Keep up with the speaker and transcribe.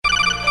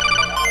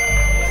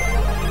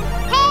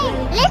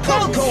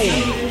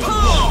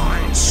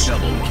Punch!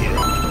 Double kill.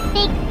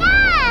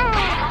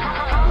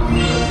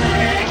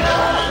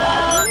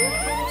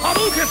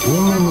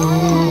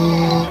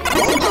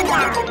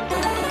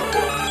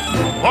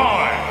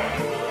 Five,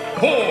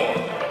 four,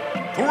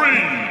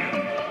 three,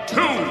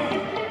 two,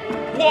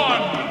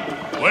 one.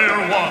 Player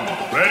one,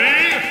 ready,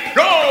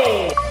 go!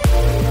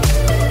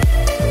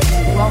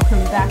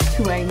 Welcome back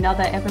to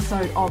another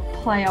episode of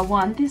Player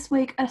One. This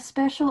week, a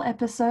special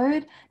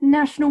episode,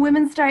 National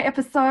Women's Day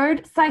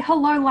episode. Say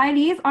hello,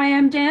 ladies. I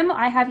am Dem.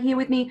 I have here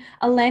with me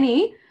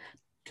Eleni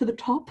to the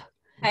top.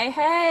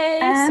 Hey,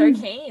 And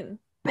so keen.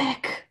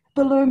 Beck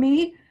below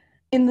me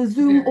in the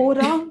Zoom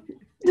order.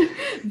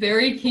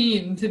 Very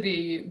keen to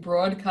be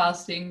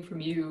broadcasting from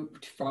you.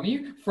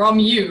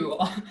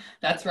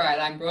 That's right,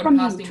 I'm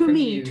broadcasting from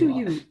you.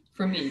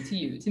 From me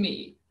to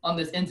me on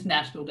this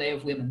International Day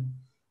of Women,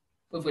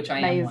 of which I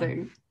am one.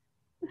 Amazing.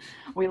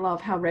 We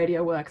love how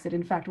radio works. It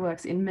in fact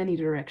works in many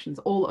directions,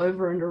 all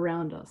over and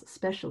around us,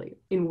 especially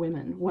in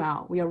women.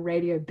 Wow, we are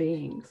radio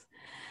beings.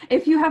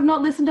 If you have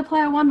not listened to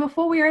Player One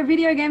before, we are a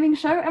video gaming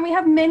show and we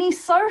have many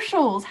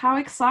socials. How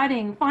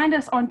exciting. Find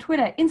us on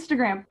Twitter,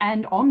 Instagram,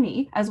 and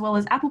Omni, as well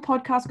as Apple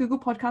Podcasts, Google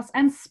Podcasts,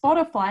 and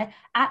Spotify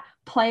at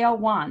Player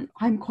One.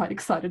 I'm quite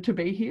excited to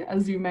be here,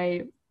 as you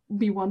may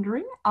be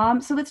wondering.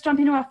 So let's jump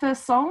into our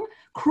first song,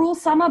 Cruel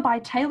Summer by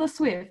Taylor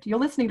Swift. You're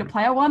listening to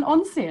Player One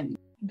on Sin.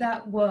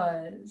 That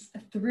was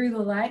Through the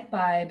Light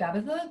by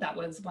Babitha. That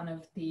was one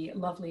of the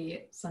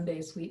lovely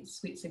Sunday Sweet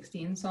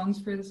 16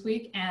 songs for this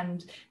week.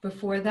 And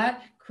before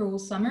that, Cruel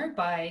Summer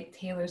by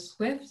Taylor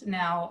Swift.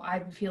 Now,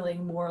 I'm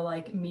feeling more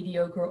like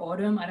Mediocre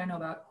Autumn. I don't know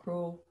about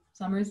Cruel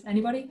Summers.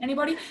 Anybody?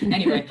 Anyway,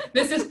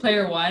 this is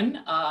Player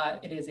One.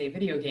 It is a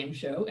video game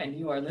show, and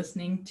you are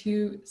listening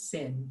to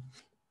Sin.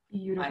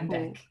 Beautiful. I'm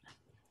Beck.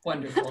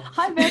 Wonderful.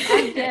 Hi, Beck.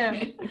 I'm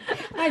Dem.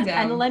 Hi,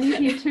 Dem. And Lenny's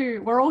here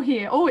too. We're all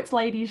here. Oh, it's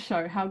ladies'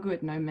 show. How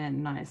good. No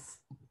men. Nice.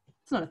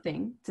 It's not a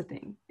thing. It's a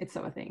thing. It's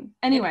so a thing.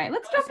 Anyway,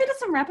 let's jump into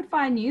some rapid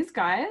fire news,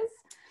 guys.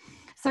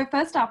 So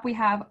first up, we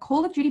have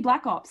Call of Duty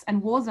Black Ops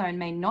and Warzone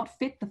may not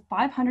fit the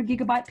 500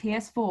 gigabyte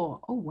PS4.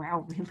 Oh,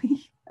 wow.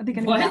 Really? Are they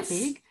going to be that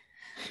big?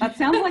 That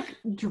sounds like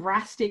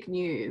drastic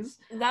news.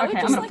 Okay, I'm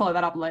going to follow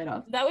that up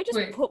later. That would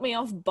just put me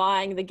off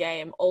buying the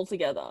game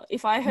altogether.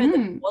 If I heard that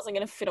it wasn't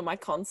going to fit on my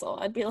console,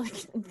 I'd be like,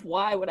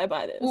 why would I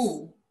buy this?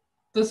 Ooh,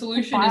 the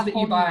solution is that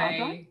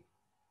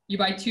you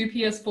buy two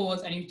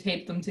PS4s and you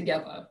tape them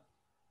together.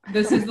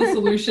 This is the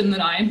solution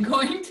that I am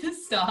going to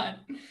start.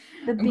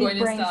 The big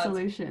brain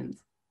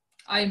solutions.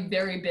 I'm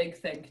very big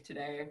think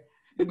today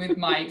with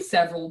my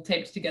several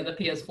taped together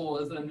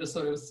PS4s that I'm just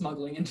sort of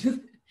smuggling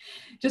into,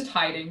 just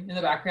hiding in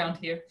the background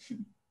here.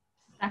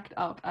 Stacked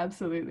up,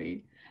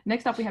 absolutely.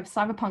 Next up, we have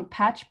Cyberpunk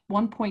patch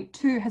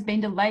 1.2 has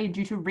been delayed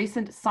due to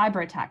recent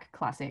cyber attack.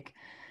 Classic.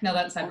 No,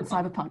 that's Cyberpunk.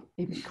 Cyberpunk,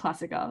 even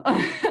classicer.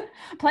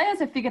 Players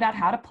have figured out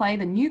how to play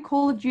the new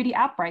Call of Duty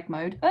Outbreak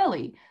mode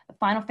early. The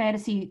Final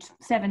Fantasy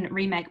VII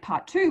Remake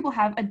Part 2 will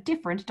have a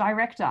different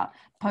director.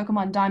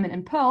 Pokemon Diamond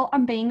and Pearl are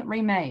being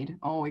remade.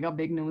 Oh, we got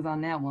big news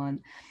on that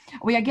one.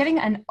 We are getting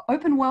an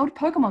open world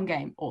Pokemon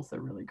game. Also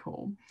really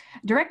cool.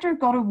 Director of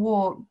God of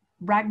War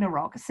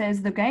Ragnarok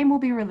says the game will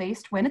be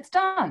released when it's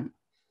done.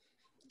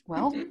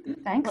 Well,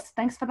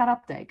 thanks for that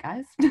update,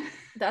 guys.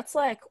 That's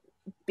like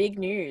big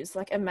news.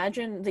 Like,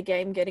 imagine the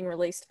game getting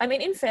released. I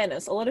mean, in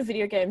fairness, a lot of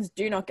video games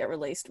do not get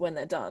released when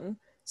they're done.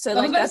 So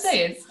I was about to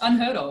say, it's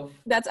unheard of.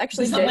 That's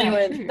actually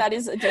genuine. That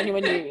is a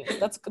genuine news.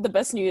 That's the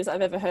best news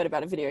I've ever heard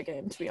about a video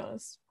game, to be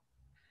honest.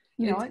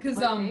 You know,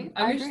 because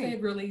I wish they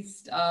had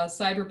released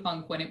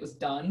Cyberpunk when it was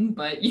done,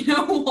 but you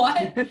know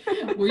what?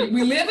 we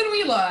live and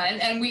we learn,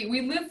 and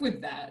we live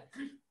with that.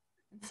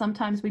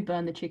 Sometimes we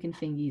burn the chicken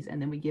fingies and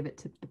then we give it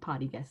to the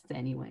party guests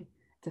anyway.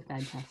 It's a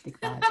fantastic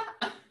vibe.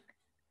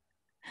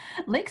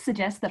 Leaks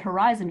suggest that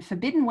Horizon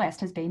Forbidden West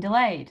has been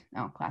delayed.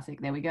 Oh,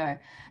 classic. There we go.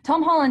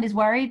 Tom Holland is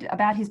worried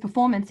about his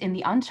performance in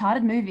the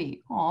Uncharted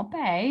movie. Oh,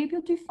 babe,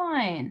 you'll do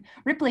fine.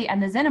 Ripley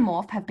and the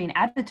Xenomorph have been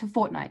added to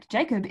Fortnite.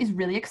 Jacob is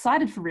really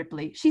excited for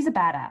Ripley. She's a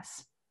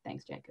badass.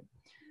 Thanks, Jacob.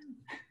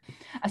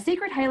 A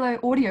secret Halo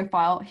audio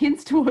file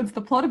hints towards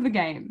the plot of the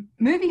game.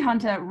 Movie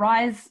Hunter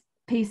Rise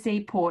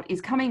PC port is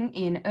coming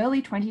in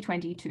early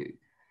 2022.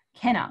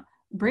 Kenna,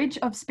 Bridge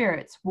of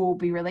Spirits will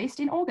be released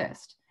in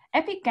August.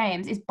 Epic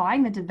Games is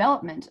buying the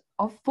development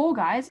of Fall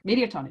Guys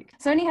Mediatonic.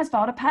 Sony has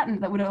filed a patent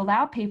that would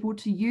allow people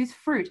to use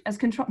fruit as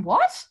control.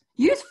 What?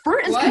 Use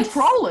fruit as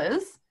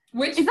controllers?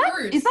 Which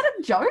fruit? Is that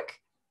a joke?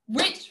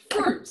 Which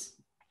fruit?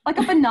 Like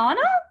a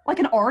banana? Like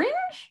an orange?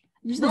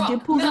 Just the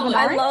dimples of an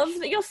orange? I love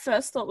that your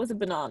first thought was a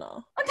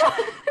banana.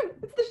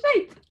 It's the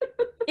shape.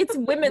 It's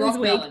Women's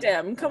Week,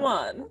 Dem. Come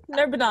on.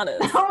 No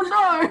bananas.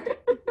 Oh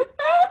no.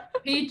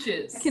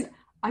 Peaches.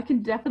 I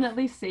can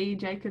definitely see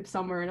Jacob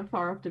somewhere in a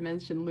far-off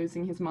dimension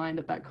losing his mind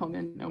at that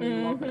comment, and we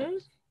love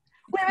it.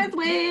 Women's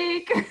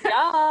Week!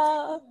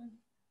 Yeah!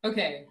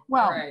 Okay.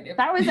 Well, all right.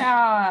 that was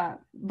our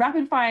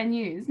rapid fire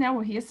news. Now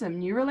we'll hear some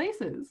new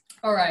releases.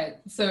 All right,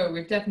 so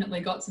we've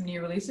definitely got some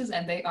new releases,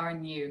 and they are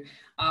new.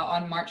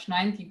 On March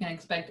 9th, you can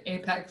expect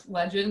Apex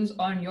Legends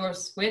on your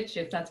Switch,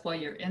 if that's what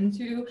you're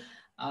into.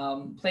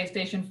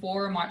 PlayStation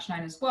 4, March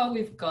 9 as well.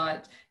 We've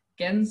got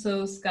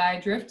Genso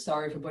Skydrift.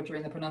 Sorry for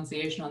butchering the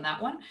pronunciation on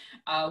that one.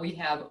 We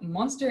have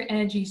Monster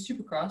Energy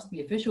Supercross, the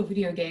official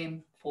video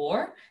game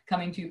 4,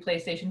 coming to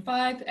PlayStation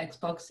 5,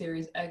 Xbox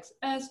Series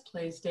XS,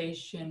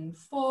 PlayStation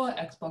 4,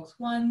 Xbox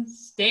One,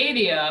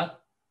 Stadia.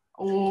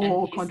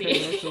 Oh, NPC.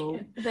 controversial.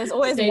 There's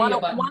always Stadia one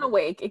button. a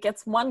week. It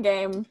gets one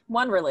game,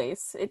 one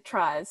release. It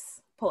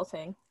tries. Poor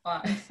thing.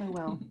 So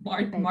well.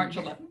 March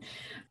 11th.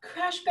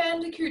 Crash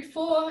Bandicoot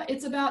 4,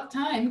 It's About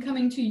Time,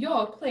 coming to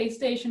your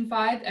PlayStation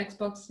 5,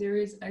 Xbox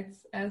Series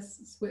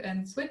XS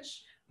and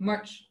Switch,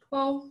 March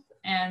 12th.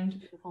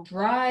 And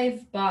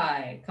Drive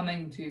By,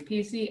 coming to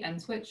PC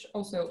and Switch,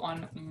 also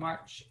on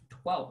March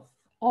 12th.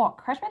 Oh,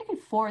 Crash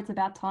Bandicoot 4, It's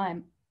About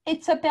Time.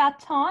 It's about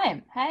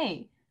time.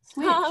 Hey,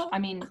 Switch. I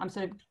mean, I'm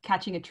sort of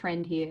catching a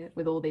trend here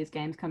with all these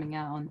games coming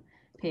out on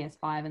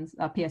PS5 and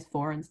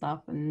PS4 and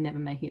stuff and never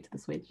making it to the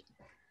Switch.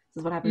 This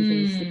is what happens when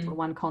you stick to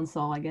one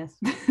console, I guess.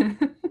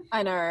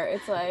 I know.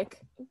 It's like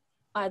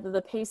either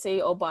the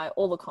PC or buy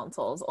all the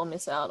consoles or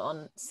miss out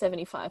on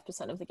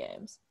 75% of the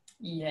games.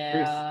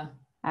 Yeah.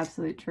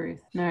 Absolute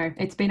truth. No,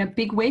 it's been a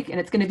big week and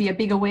it's going to be a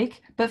bigger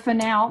week. But for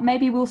now,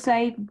 maybe we'll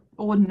say,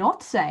 or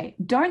not say,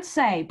 Don't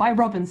Say by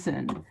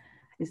Robinson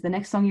is the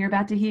next song you're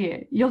about to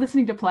hear. You're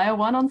listening to Player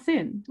One on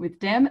Sin with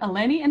Dem,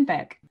 Eleni, and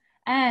Beck.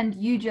 And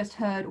you just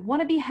heard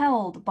Wanna Be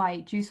Held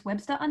by Juice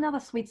Webster, another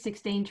Sweet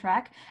 16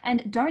 track,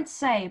 and Don't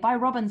Say by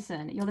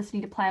Robinson. You're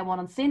listening to Player One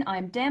on Sin.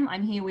 I'm Dem.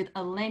 I'm here with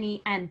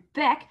Eleni and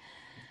Beck.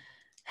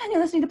 And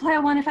you're listening to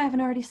Player One if I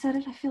haven't already said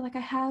it. I feel like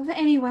I have.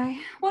 Anyway,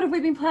 what have we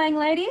been playing,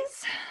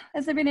 ladies?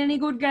 Has there been any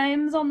good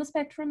games on the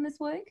spectrum this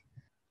week?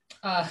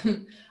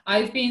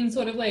 I've been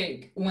sort of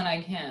like, when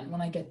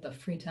I get the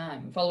free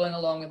time, following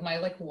along with my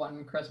like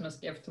one Christmas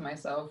gift to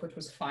myself, which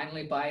was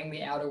finally buying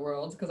The Outer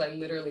Worlds, because I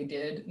literally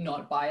did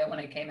not buy it when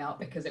it came out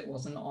because it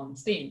wasn't on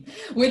Steam,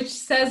 which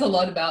says a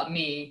lot about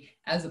me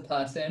as a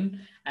person,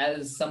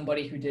 as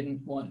somebody who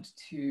didn't want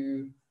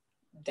to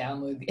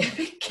download the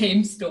Epic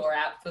Game Store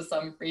app for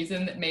some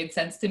reason that made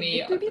sense to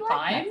me at the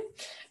time.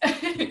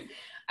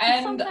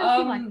 And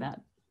sometimes like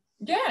that.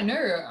 Yeah, no,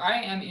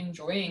 I am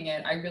enjoying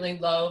it. I really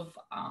love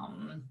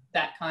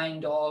that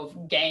kind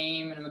of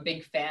game, and I'm a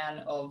big fan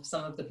of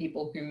some of the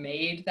people who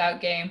made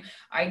that game.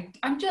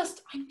 I'm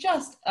just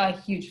a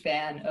huge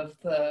fan of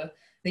the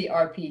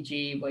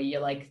RPG where you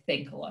like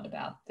think a lot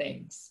about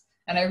things.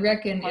 And I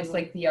reckon it's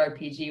like the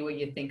RPG where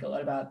you think a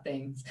lot about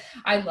things.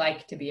 I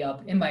like to be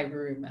up in my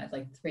room at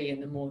like 3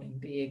 a.m.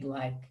 being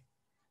like,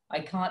 I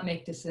can't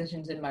make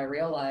decisions in my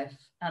real life,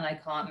 and I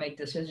can't make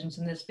decisions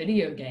in this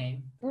video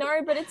game.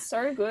 No, but it's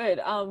so good.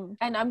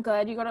 And I'm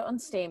glad you got it on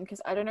Steam,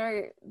 because I don't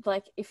know,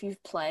 like, if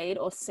you've played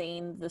or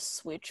seen the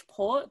Switch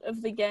port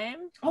of the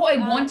game. Oh, I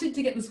wanted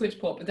to get the Switch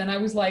port, but then I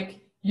was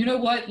like, you know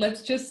what?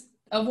 Let's just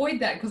avoid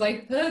that, because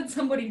I heard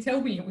somebody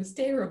tell me it was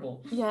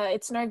terrible. Yeah,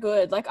 it's no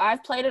good. Like,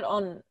 I've played it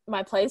on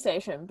my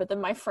PlayStation, but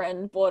then my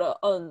friend bought it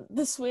on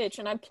the Switch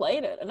and I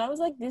played it and I was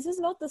like, this is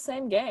not the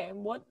same game.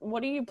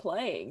 What are you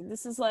playing?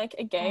 This is like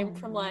a game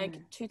from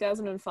like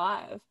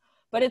 2005.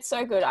 But it's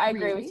so good. I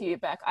agree with you,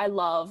 Beck. I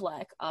love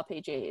like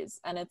RPGs,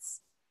 and it's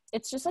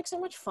just like so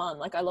much fun.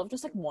 Like, I love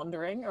just like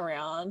wandering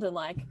around and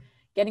like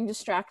getting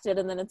distracted,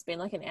 and then it's been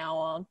like an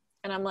hour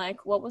and I'm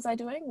like, what was I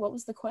doing? What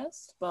was the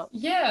quest? But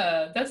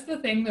yeah, that's the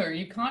thing though.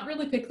 You can't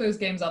really pick those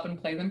games up and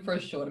play them for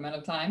a short amount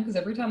of time, because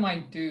every time I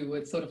do,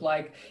 it's sort of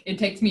like, it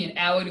takes me an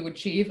hour to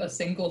achieve a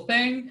single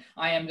thing.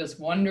 I am just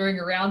wandering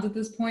around at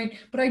this point.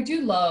 But I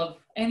do love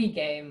any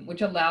game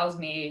which allows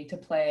me to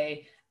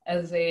play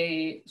as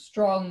a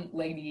strong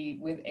lady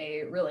with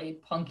a really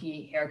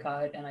punky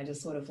haircut, and I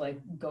just sort of like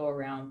go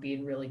around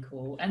being really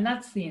cool. And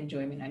that's the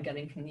enjoyment I'm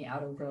getting from The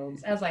Outer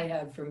Worlds, as I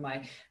have from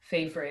my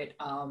favorite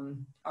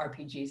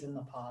RPGs in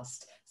the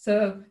past.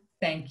 So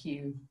thank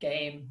you,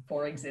 game,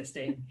 for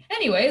existing.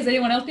 Anyway, has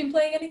anyone else been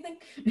playing anything?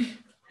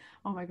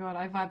 Oh my god,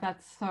 I vibe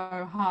that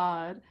so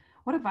hard.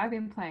 What have I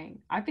been playing?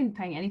 I've been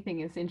playing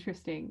anything that's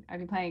interesting. I've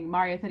been playing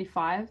Mario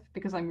 35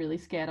 because I'm really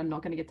scared I'm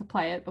not going to get to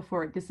play it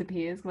before it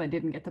disappears, because I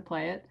didn't get to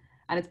play it.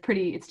 And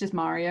it's just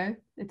Mario.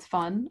 It's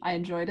fun. I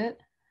enjoyed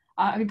it.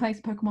 I've been playing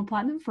some Pokemon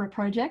Platinum for a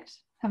project.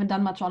 Haven't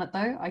done much on it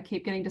though. I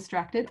keep getting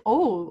distracted.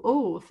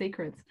 Oh,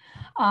 secrets.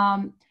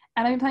 And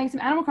I've been playing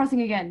some Animal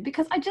Crossing again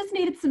because I just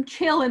needed some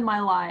chill in my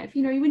life.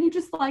 You know, when you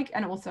just like,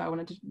 and also I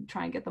wanted to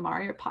try and get the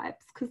Mario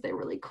pipes because they're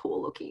really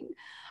cool looking.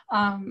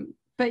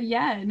 But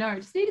yeah, no,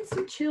 just needed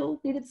some chill,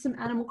 needed some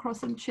Animal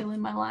Crossing chill in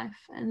my life,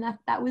 and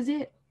that was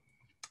it.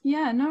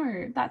 Yeah,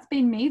 no, that's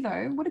been me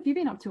though. What have you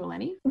been up to,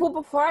 Eleni? Well,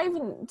 before I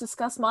even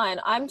discuss mine,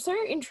 I'm so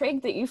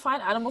intrigued that you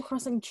find Animal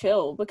Crossing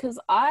chill, because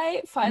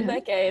I find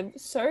that game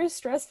so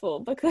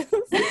stressful, because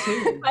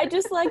I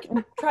just like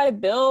try to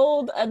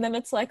build and then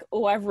it's like,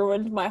 oh, I've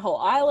ruined my whole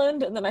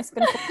island, and then I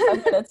spend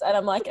 5 minutes and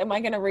I'm like, am I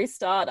going to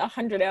restart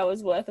 100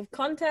 hours worth of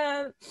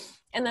content?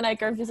 And then I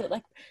go visit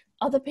like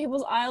other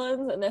people's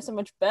islands and they're so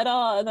much better,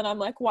 and then I'm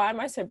like, why am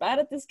I so bad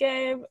at this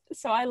game?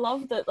 So I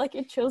love that, like,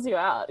 it chills you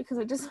out because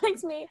it just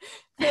makes me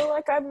feel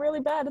like I'm really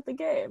bad at the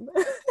game.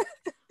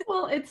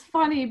 Well, it's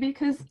funny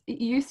because it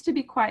used to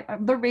be quite,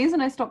 the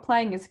reason I stopped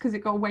playing is because it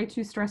got way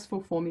too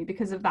stressful for me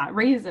because of that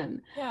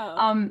reason.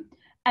 Yeah.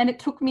 And it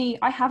took me,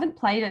 I haven't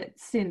played it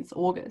since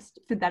August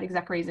for that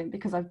exact reason,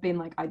 because I've been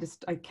like,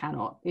 I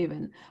cannot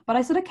even. But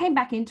I sort of came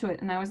back into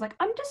it and I was like,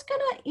 I'm just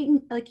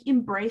gonna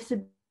embrace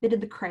a bit of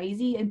the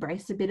crazy,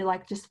 embrace a bit of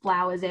like just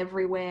flowers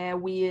everywhere,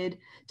 weird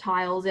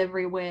tiles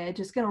everywhere,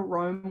 just gonna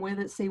roam with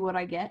it, see what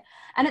I get.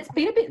 And it's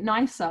been a bit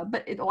nicer,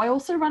 but I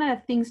also run out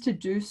of things to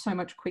do so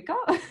much quicker.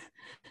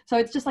 So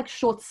it's just like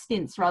short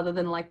stints rather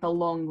than like the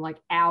long like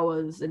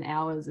hours and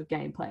hours of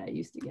gameplay I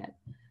used to get.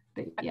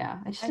 But yeah,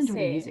 I just enjoy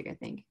the music, I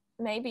think.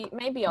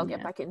 Maybe I'll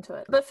get back into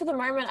it. But for the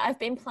moment, I've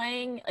been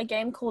playing a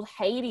game called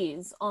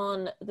Hades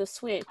on the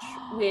Switch,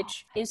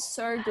 which is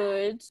so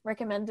good.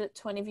 Recommend it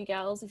to any of you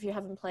gals if you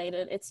haven't played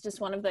it. It's just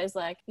one of those,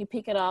 like, you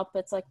pick it up,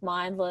 it's like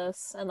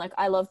mindless, and like,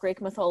 I love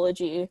Greek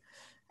mythology,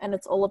 and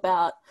it's all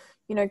about,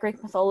 you know,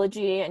 Greek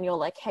mythology, and you're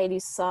like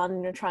Hades' son,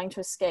 and you're trying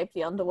to escape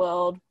the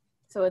underworld.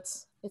 So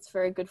it's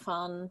very good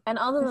fun. And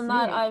other than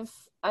that,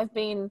 I've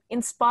been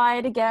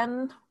inspired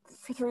again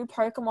through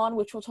Pokemon,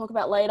 which we'll talk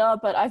about later,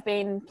 but I've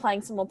been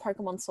playing some more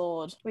Pokemon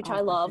Sword, which I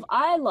love.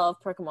 I love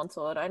Pokemon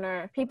Sword. I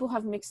know people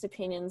have mixed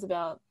opinions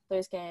about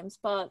those games,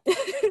 but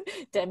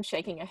Dem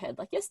shaking her head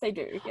like, yes, they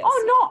do. Yes.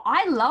 Oh no,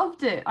 I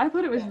loved it. I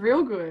thought it was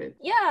real good.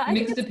 Yeah,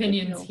 mixed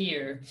opinions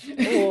here.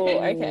 Oh,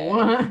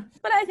 okay.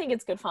 But I think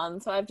it's good fun.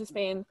 So I've just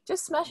been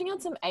smashing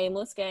out some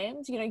aimless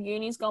games. You know,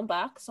 uni's gone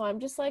back, so I'm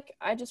just like,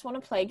 I just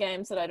want to play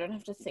games that I don't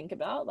have to think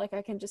about. Like,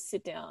 I can just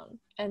sit down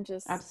and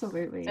just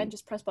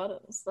press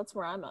buttons. That's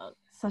where I'm at.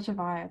 Such a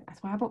vibe.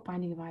 That's why I bought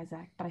Binding of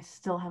Isaac, but I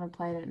still haven't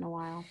played it in a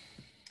while.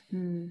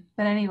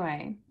 But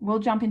anyway, we'll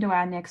jump into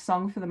our next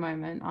song for the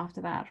moment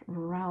after that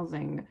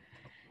rousing,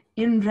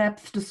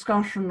 in-depth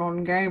discussion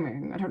on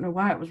gaming. I don't know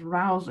why it was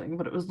rousing,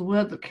 but it was the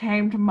word that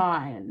came to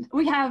mind.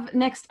 We have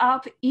next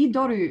up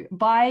Idoru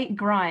by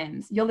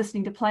Grimes. You're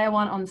listening to Player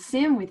One on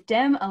Sim with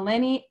Dem,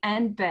 Eleni,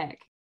 and Beck.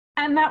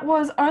 And that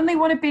was Only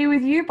Want to Be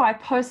With You by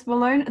Post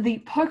Malone, the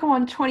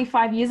Pokemon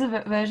 25 Years of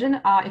It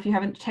version. If you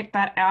haven't checked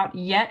that out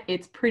yet,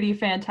 it's pretty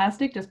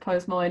fantastic. Just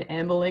Post Malone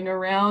ambling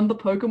around the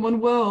Pokemon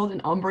world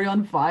and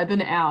Umbreon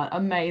vibing out.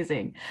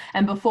 Amazing.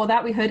 And before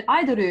that, we heard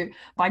Idoru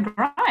by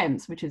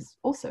Grimes, which is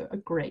also a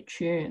great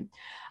tune.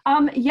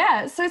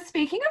 So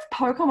speaking of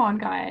Pokemon,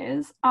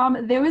 guys,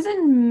 there was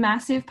a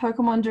massive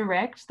Pokemon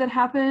Direct that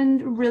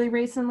happened really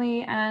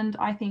recently, and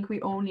I think we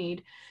all need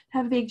to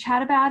have a big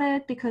chat about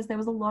it because there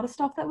was a lot of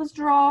stuff that was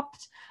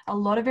dropped, a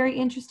lot of very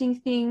interesting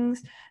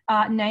things,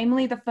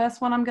 namely the first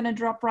one I'm going to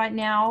drop right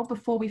now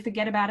before we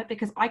forget about it,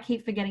 because I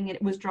keep forgetting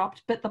it was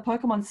dropped, but the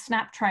Pokemon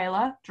Snap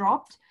trailer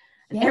dropped.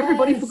 Yes.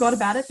 Everybody forgot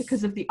about it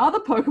because of the other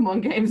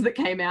Pokemon games that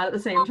came out at the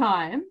same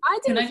time. I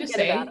didn't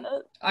forget about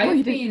it.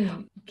 I've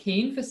been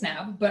keen for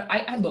Snap, but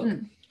I look,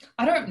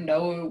 I don't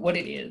know what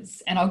it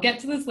is. And I'll get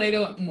to this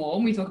later more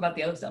when we talk about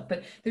the other stuff,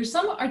 but there's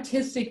some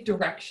artistic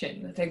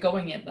direction that they're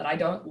going in that I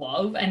don't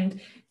love. And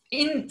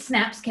in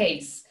Snap's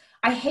case,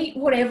 I hate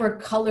whatever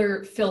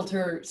color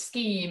filter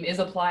scheme is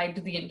applied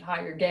to the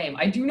entire game.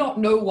 I do not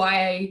know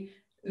why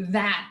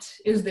that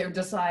is the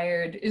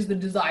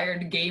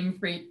desired Game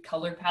Freak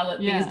color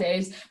palette these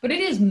days, but it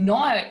is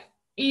not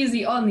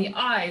easy on the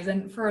eyes.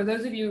 And for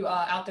those of you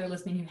out there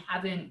listening who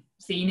haven't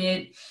seen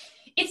it,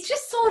 it's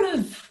just sort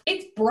of,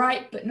 it's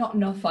bright, but not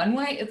in a fun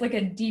way. It's like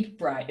a deep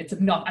bright. It's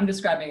not, I'm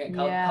describing a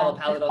color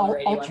palette on the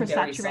radio. I'm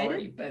very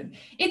sorry, but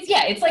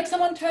it's like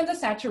someone turns a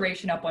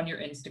saturation up on your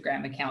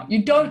Instagram account.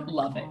 You don't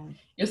love it.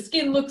 Your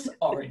skin looks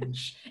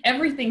orange.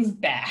 Everything's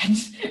bad.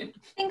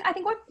 I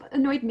think what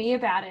annoyed me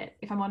about it,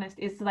 if I'm honest,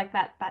 is like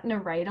that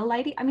narrator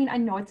lady. I mean, I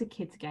know it's a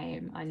kid's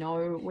game. I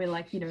know we're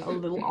like, you know, a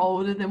little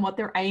older than what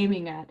they're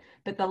aiming at.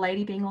 But the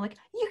lady being all like,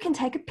 you can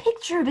take a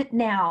picture of it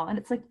now. And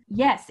it's like,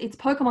 yes, it's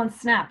Pokemon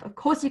Snap. Of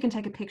course you can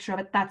take a picture of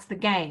it. That's the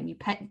game. You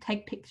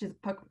take pictures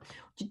of Pokemon.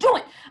 What you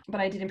doing?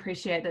 But I did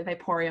appreciate that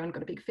Vaporeon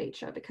got a big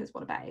feature because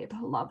what a babe.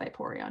 I love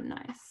Vaporeon.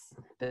 Nice.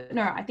 But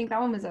no, I think that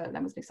was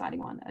an exciting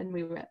one. And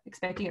we were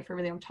expecting it for a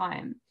really long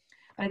time.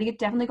 But I think it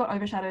definitely got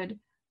overshadowed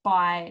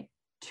by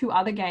two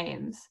other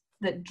games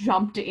that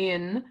jumped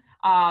in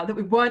that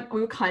we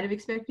were kind of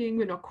expecting,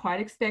 we're not quite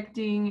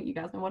expecting. You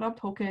guys know what I'm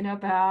talking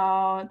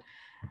about.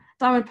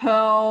 Diamond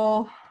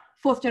Pearl,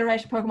 4th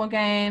generation Pokemon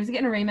games, they're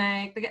getting a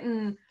remake, they're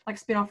getting like a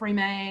spin-off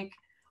remake.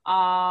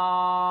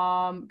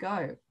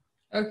 Go.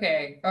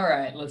 Okay, all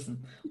right,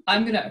 listen.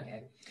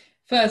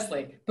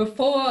 Firstly,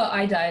 before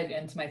I dive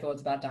into my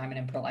thoughts about Diamond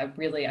and Pearl,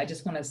 I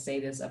just want to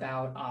say this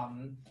about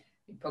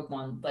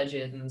Pokemon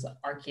Legends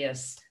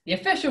Arceus, the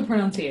official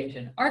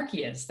pronunciation,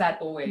 Arceus,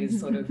 that always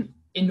sort of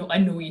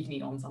annoyed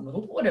me on some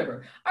level,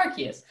 whatever,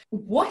 Arceus.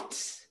 What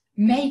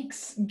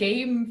makes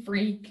Game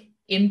Freak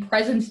in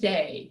present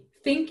day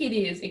think it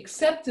is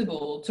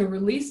acceptable to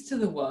release to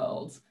the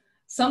world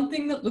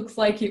something that looks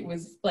like it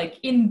was like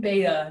in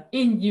beta,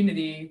 in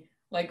Unity,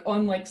 like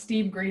on like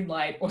Steam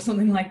Greenlight or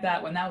something like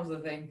that when that was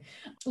a thing.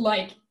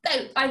 Like,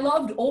 I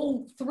loved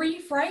all 3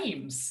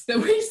 frames that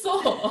we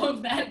saw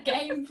of that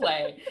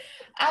gameplay.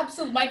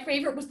 Absolutely, my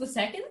favorite was the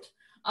second.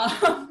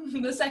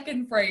 The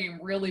second frame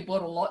really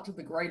brought a lot to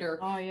the greater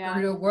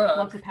work.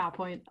 Lots of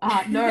PowerPoint.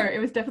 No, it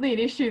was definitely an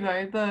issue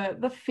though.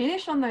 The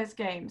finish on those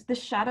games, the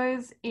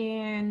shadows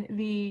in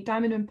the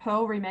Diamond and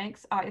Pearl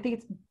remakes, I think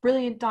it's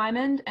Brilliant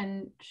Diamond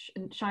and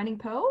Shining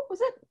Pearl, was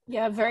it?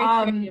 Yeah, very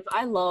creative.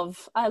 I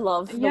love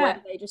the way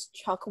they just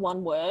chuck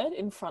one word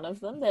in front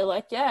of them. They're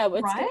like, yeah,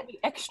 it's gonna be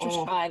extra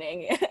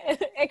shining,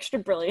 extra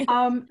brilliant.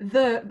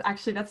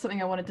 Actually, that's something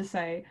I wanted to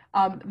say.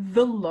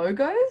 The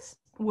logos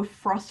were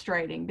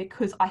frustrating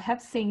because I have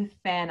seen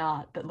fan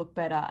art that look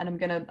better,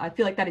 and I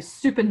feel like that is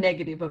super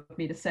negative of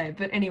me to say,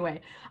 but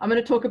anyway, I'm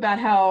going to talk about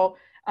how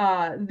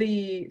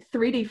the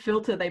 3D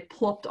filter they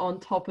plopped on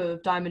top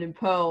of Diamond and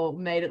Pearl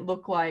made it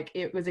look like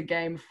it was a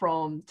game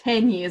from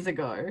 10 years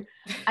ago,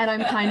 and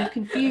I'm kind of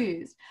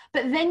confused.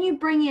 But then you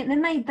bring in,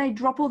 then they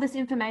drop all this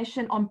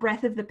information on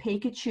Breath of the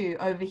Pikachu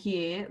over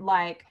here,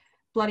 like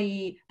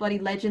bloody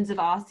Legends of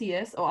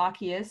Arceus or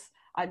Arceus.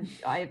 I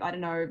don't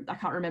know. I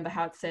can't remember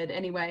how it's said.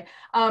 Anyway,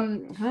 I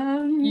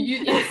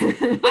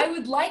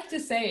would like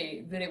to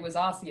say that it was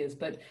Arceus,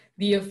 but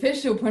the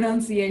official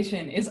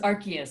pronunciation is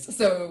Arceus.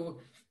 So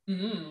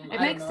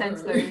it makes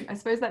sense though. I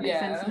suppose that makes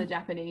sense in the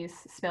Japanese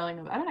spelling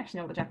of it. I don't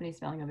actually know what the Japanese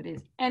spelling of it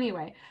is.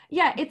 Anyway,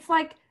 yeah, it's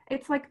like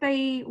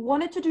they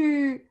wanted to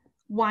do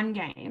one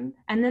game,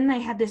 and then they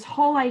had this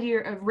whole idea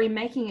of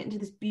remaking it into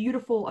this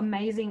beautiful,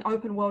 amazing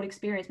open world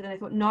experience, but then they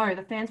thought, no,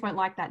 the fans won't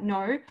like that.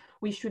 No,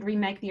 we should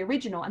remake the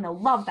original, and they'll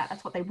love that.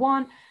 That's what they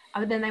want.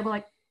 But then they were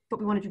like, but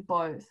we want to do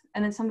both.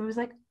 And then somebody was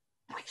like,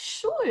 we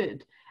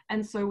should.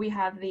 And so we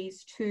have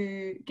these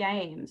 2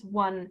 games,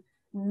 one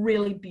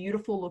really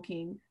beautiful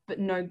looking, but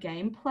no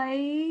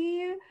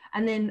gameplay,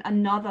 and then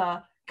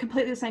another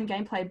completely the same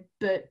gameplay,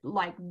 but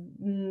like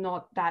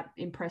not that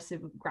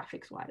impressive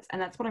graphics wise.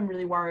 And that's what I'm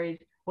really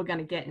worried we're going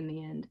to get in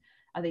the end,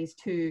 are these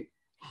 2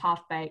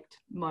 half-baked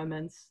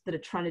moments that are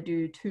trying to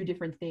do 2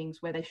 different things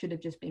where they should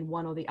have just been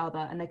one or the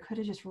other, and they could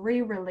have just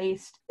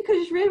re-released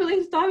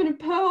Diamond and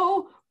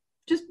Pearl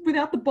just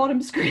without the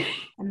bottom screen.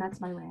 And that's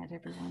my rant,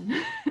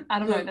 everyone. I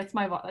don't know, that's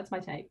my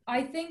take.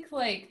 I think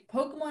like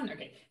Pokemon,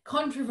 okay,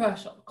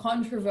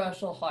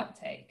 controversial hot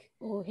take.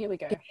 Oh, here we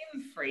go.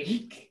 Game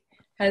Freak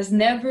has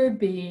never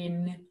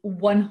been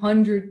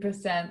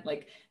 100%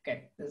 like,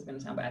 okay, this is going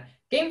to sound bad.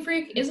 Game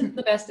Freak isn't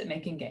the best at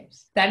making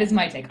games. That is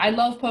my take. I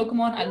love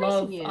Pokemon.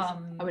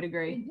 I would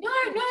agree. No,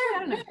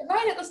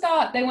 right at the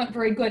start, they weren't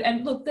very good.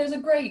 And look, they're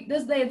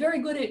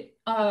very good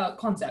at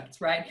concepts,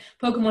 right?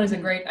 Pokemon is a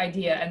great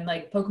idea, and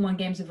like Pokemon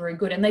games are very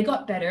good, and they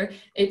got better.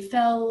 They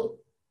fell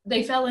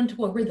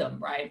into a rhythm,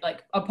 right?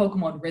 Like a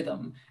Pokemon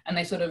rhythm, and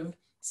they sort of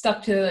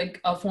stuck to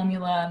like a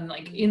formula, and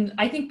like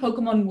I think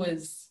Pokemon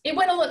it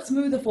went a lot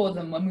smoother for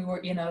them when we were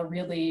in a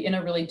really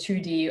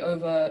 2D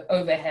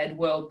overhead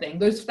world thing.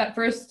 That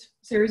first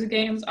series of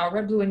games,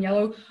 Red, Blue, and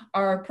Yellow,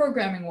 are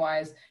programming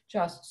wise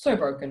just so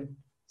broken.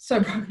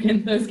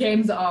 Those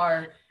games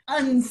are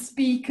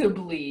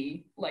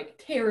unspeakably,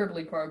 like,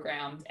 terribly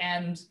programmed.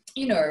 And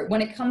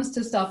when it comes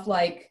to stuff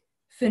like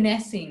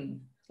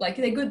finessing, like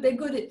they're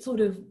good at sort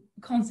of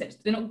concepts.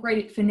 They're not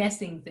great at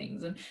finessing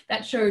things, and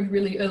that showed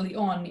really early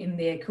on in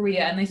their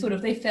career. And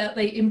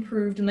they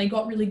improved, and they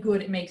got really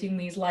good at making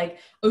these like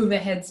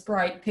overhead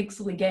sprite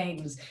pixely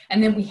games.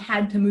 And then we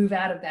had to move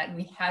out of that, and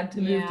we had to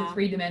move to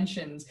 3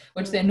 dimensions,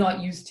 which they're not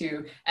used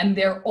to. And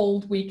their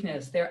old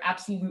weakness, their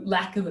absolute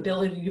lack of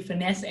ability to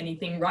finesse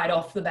anything right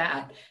off the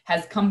bat,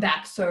 has come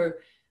back. So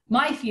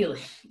my feeling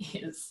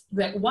is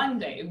that one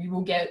day we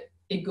will get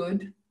a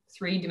good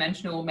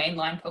 3-dimensional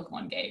mainline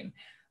Pokemon game,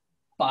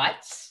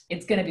 but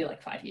it's going to be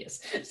like 5 years.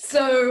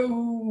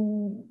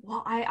 So,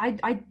 well,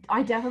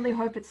 I definitely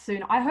hope it's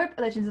soon. I hope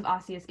Legends of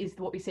Arceus is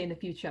what we see in the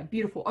future.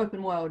 Beautiful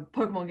open world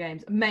Pokemon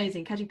games,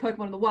 amazing, catching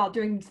Pokemon in the wild,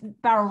 doing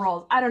barrel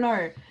rolls. I don't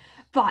know.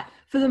 But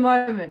for the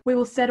moment, we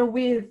will settle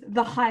with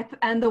the hype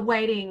and the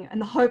waiting and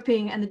the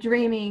hoping and the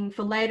dreaming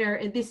for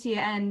later this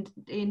year and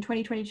in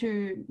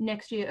 2022,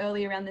 next year,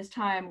 early around this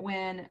time,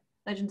 when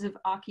Legends of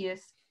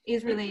Arceus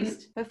is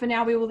released. But for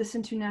now, we will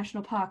listen to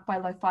National Park by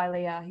Lo-Fi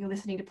Leah. You're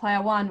listening to Player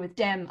One with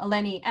Dem,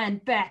 Eleni,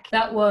 and Beck.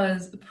 That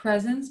was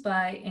Presents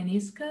by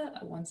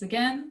Eniska, once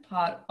again,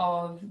 part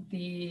of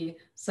the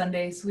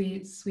Sunday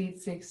Sweet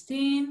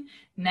 16.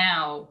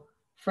 Now,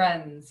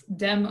 friends,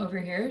 Dem over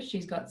here,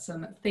 she's got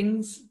some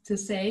things to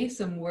say,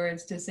 some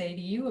words to say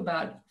to you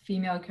about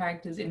female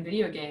characters in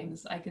video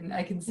games. I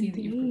can see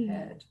that you've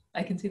prepared.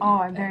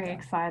 I'm very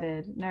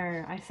excited.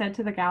 No, I said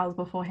to the gals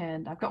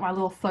beforehand, I've got my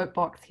little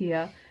soapbox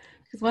here.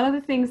 Because one of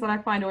the things that I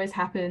find always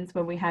happens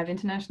when we have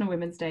International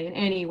Women's Day in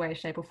any way,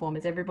 shape or form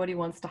is everybody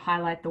wants to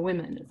highlight the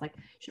women. It's like,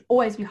 you should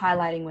always be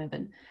highlighting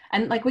women.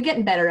 And like, we're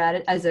getting better at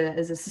it as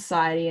a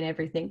society and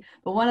everything.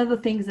 But one of the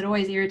things that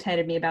always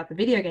irritated me about the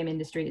video game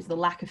industry is the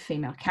lack of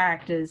female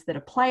characters that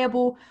are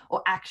playable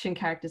or action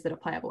characters that are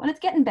playable. And it's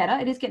getting better.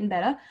 It is getting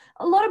better.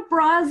 A lot of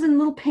bras and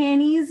little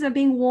panties are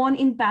being worn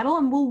in battle,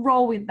 and we'll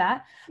roll with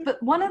that.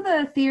 But one of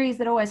the theories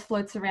that always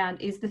floats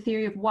around is the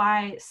theory of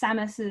why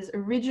Samus's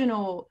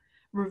original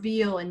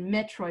reveal in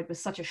Metroid was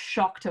such a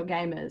shock to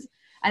gamers,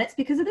 and it's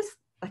because of this.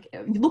 Like,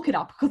 look it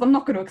up, because I'm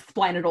not going to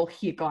explain it all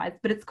here, guys.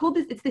 But it's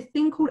this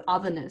thing called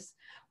otherness,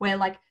 where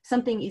like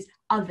something is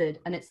othered,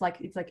 and it's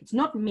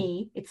not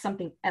me, it's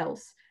something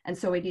else, and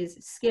so it is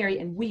scary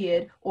and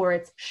weird, or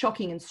it's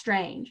shocking and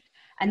strange.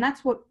 And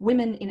that's what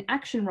women in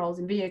action roles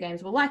in video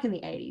games were like in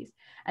the 80s.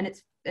 And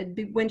it's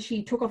when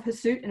she took off her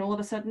suit, and all of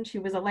a sudden she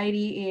was a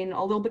lady in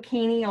a little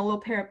bikini, a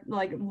little pair of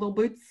like little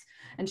boots,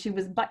 and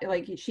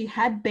she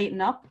had beaten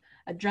up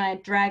a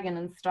giant dragon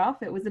and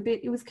stuff. It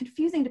was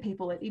confusing to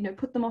people. It,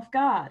 put them off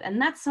guard.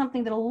 And that's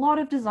something that a lot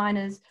of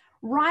designers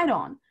write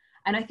on.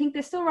 And I think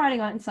they're still writing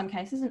on it in some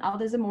cases, and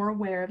others are more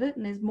aware of it.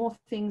 And there's more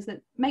things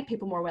that make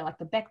people more aware, like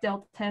the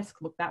Bechdel test.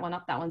 Look that one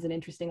up. That one's an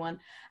interesting one.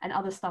 And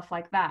other stuff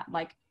like that.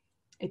 Like,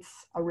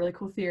 it's a really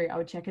cool theory. I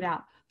would check it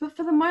out. But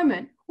for the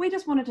moment, we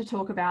just wanted to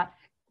talk about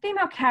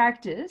female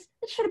characters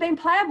that should have been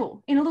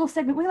playable in a little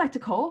segment we like to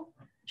call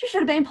She Should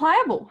Have Been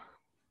Playable.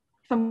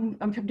 I'm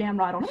damn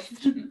right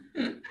honest.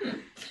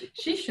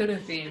 She should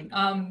have been.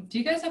 Do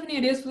you guys have any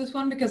ideas for this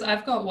one? Because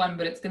I've got one,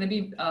 but it's going to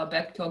be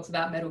Beck talks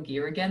about Metal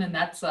Gear again, and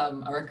that's a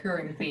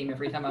recurring theme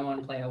every time I want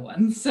to play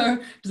one. So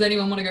does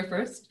anyone want to go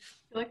first?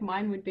 I feel like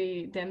mine would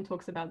be Dem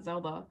talks about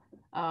Zelda,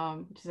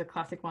 which is a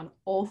classic one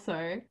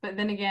also. But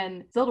then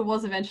again, Zelda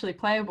was eventually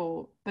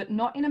playable, but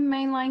not in a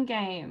mainline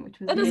game, which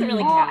was... That doesn't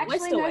really count. We're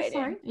still waiting.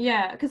 Sorry.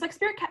 Yeah, because like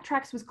Spirit Cat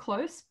Tracks was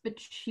close, but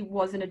she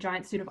was in a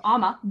giant suit of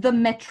armor. The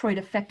Metroid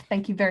effect,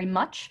 thank you very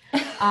much.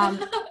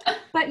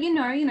 But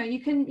you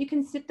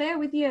can sit there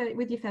with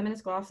your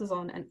feminist glasses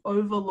on and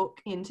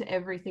overlook into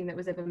everything that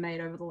was ever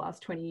made over the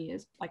last 20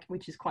 years, like,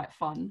 which is quite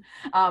fun.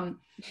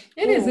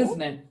 It is,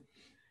 isn't it?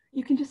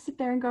 You can just sit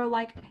there and go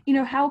like,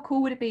 how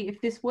cool would it be if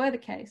this were the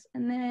case,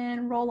 and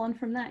then roll on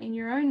from that in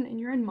your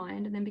own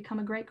mind, and then become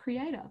a great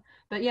creator.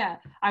 But yeah,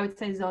 I would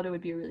say Zelda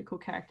would be a really cool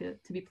character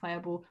to be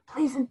playable.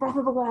 Please, in Breath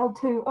of the Wild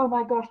 2. Oh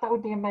my gosh, that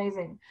would be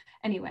amazing.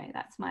 Anyway,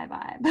 that's my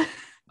vibe.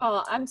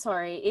 Oh, I'm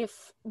sorry.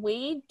 If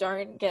we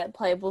don't get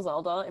playable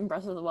Zelda in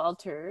Breath of the Wild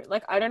 2,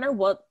 like, I don't know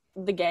what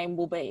the game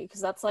will be,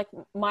 because that's like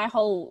my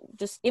whole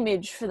just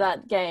image for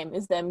that game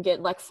is them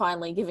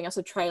finally giving us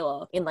a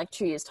trailer in like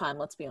 2 years time,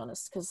 let's be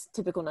honest, because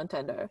typical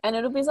Nintendo, and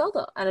it'll be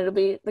Zelda and it'll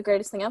be the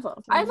greatest thing ever.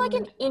 I have like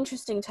an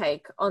interesting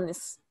take on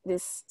this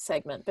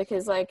segment,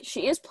 because like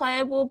she is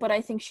playable, but I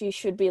think she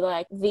should be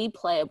like the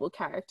playable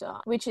character,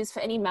 which is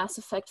for any Mass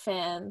Effect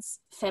fans,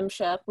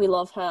 FemShep. We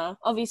love her.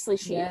 Obviously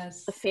she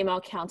is the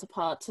female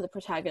counterpart to the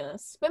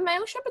protagonist, but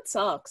Male Shepard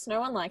sucks. No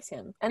one likes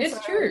him. And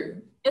it's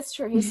true. It's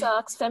true. He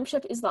sucks.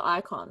 FemShep is the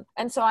icon.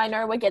 And so I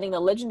know we're getting the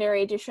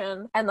Legendary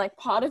Edition, and like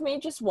part of me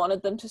just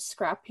wanted them to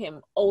scrap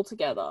him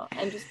altogether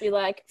and just be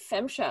like,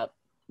 FemShep,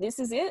 this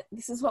is it.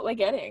 This is what we're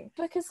getting.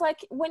 Because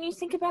like when you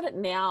think about it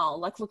now,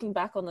 like looking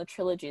back on the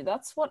trilogy,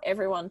 that's what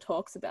everyone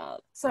talks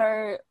about.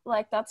 So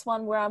like that's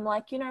one where I'm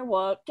like, you know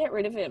what? Get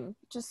rid of him.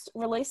 Just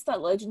release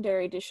that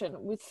Legendary Edition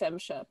with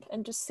FemShep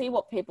and just see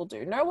what people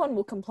do. No one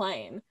will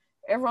complain.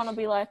 Everyone will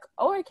be like,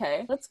 oh,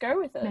 okay, let's go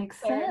with it. Makes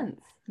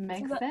sense.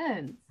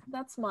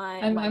 That's my...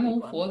 I'm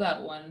all for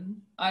that one.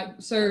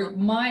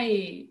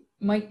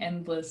 My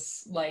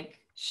endless, like,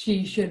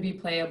 she should be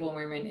playable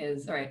moment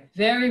is, all right,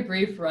 very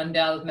brief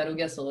rundown of Metal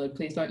Gear Solid.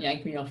 Please don't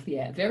yank me off the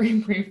air. Very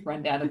brief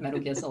rundown of Metal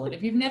Gear Solid.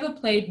 If you've never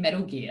played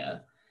Metal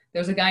Gear,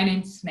 there's a guy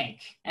named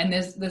Snake, and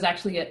there's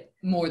actually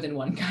more than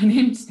one guy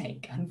named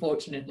Snake,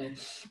 unfortunately.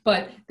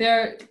 But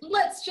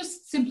let's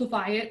just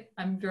simplify it.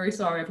 I'm very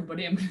sorry,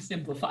 everybody. I'm going to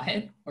simplify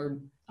it, or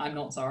I'm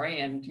not sorry,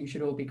 and you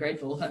should all be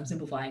grateful I'm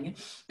simplifying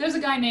it. There's a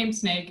guy named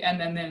Snake,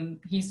 and then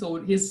his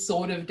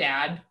sort of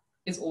dad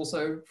is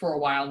also for a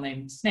while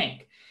named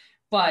Snake.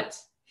 But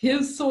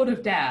his sort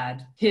of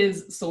dad,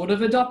 his sort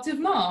of adoptive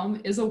mom,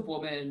 is a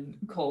woman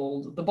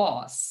called the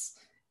Boss.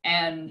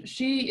 And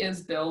she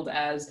is billed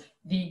as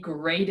the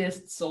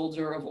greatest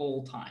soldier of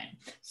all time.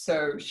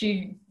 So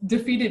she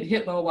defeated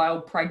Hitler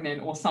while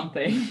pregnant or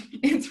something.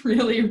 It's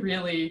really,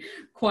 really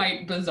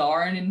quite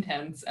bizarre and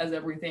intense, as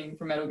everything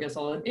from Metal Gear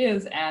Solid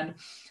is. And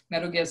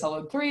Metal Gear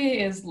Solid 3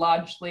 is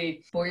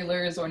largely,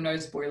 spoilers or no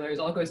spoilers,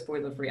 I'll go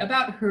spoiler free,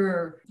 about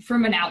her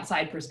from an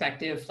outside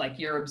perspective, like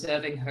you're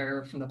observing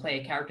her from the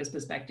player character's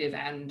perspective,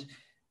 and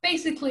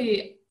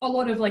basically a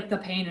lot of like the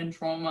pain and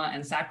trauma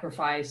and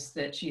sacrifice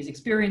that she's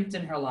experienced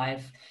in her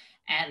life.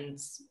 And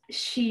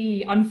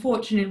she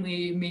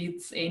unfortunately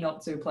meets a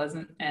not so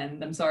pleasant,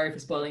 and I'm sorry for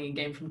spoiling a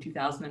game from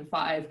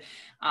 2005,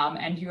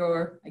 and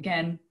you're,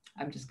 again,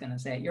 I'm just going to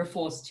say it, you're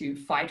forced to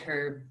fight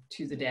her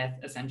to the death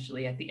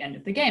essentially at the end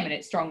of the game. And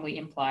it's strongly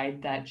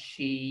implied that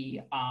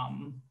she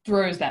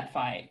throws that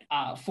fight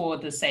for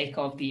the sake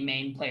of the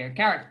main player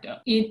character.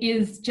 It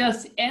is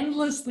just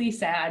endlessly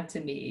sad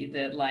to me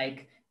that,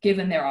 like,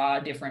 given there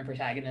are different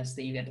protagonists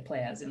that you get to play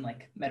as in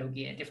like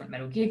different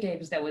Metal Gear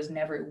games, there was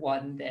never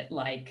one that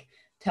like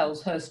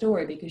tells her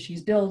story, because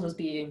she's billed as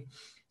being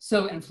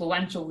so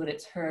influential that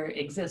it's her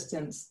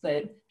existence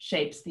that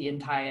shapes the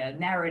entire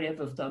narrative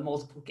of the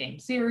multiple game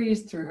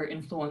series through her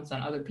influence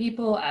on other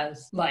people,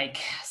 as like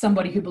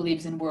somebody who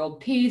believes in world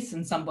peace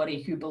and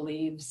somebody who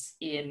believes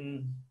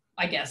in,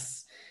 I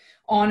guess,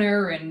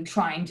 honor and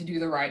trying to do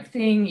the right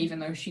thing, even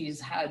though she's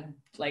had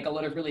like a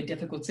lot of really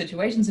difficult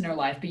situations in her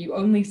life. But you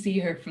only see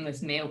her from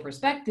this male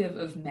perspective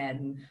of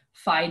men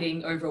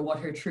fighting over what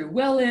her true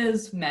will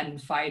is, men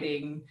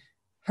fighting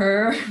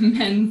her,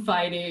 men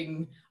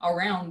fighting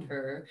around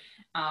her.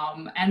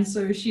 And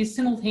so she's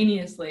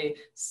simultaneously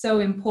so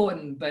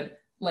important, but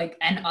like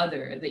an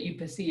other that you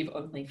perceive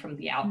only from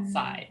the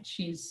outside.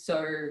 She's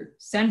so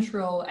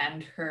central,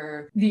 and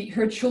her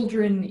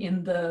children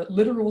in the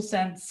literal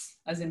sense,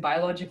 as in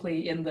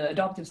biologically, in the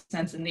adoptive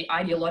sense, in the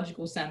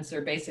ideological sense,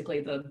 are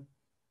basically the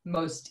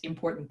most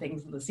important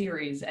things in the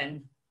series.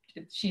 And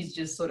she's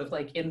just sort of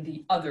like in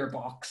the other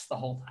box the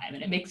whole time,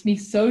 and it makes me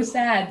so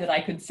sad that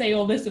I could say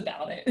all this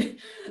about it.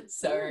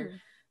 So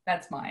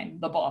that's mine,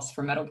 the boss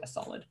for Metal Gear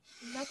Solid.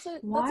 That's a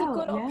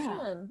good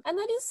option. And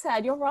that is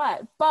sad, you're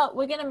right. But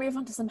we're going to move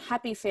on to some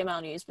happy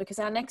female news, because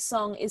our next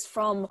song is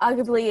from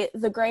arguably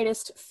the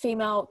greatest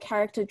female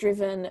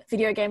character-driven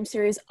video game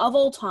series of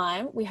all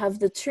time. We have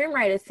the Tomb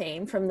Raider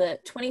theme from the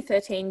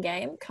 2013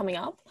 game coming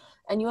up,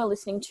 and you are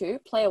listening to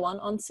Player One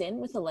on SYN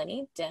with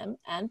Eleni, Dem,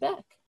 and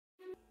Beck.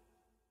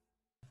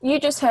 You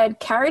just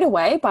heard Carried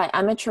Away by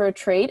Amateur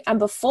Retreat, and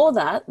before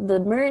that, the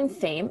Moon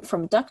theme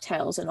from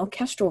DuckTales, an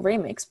orchestral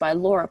remix by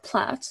Laura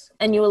Platt.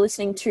 And you were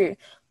listening to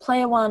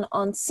Player One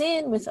on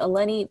SYN with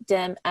Eleni,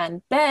 Dem,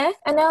 and Bear.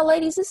 And now,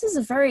 ladies, this is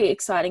a very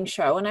exciting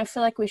show, and I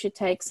feel like we should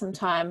take some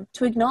time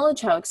to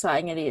acknowledge how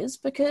exciting it is,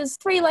 because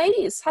three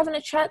ladies having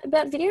a chat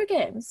about video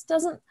games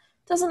doesn't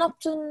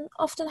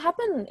often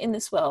happen in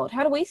this world.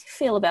 How do we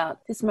feel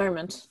about this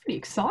moment? Pretty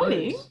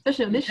exciting,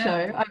 especially on this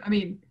show. I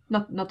mean,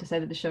 not to say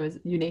that the show is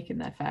unique in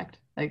that fact.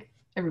 Like,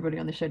 everybody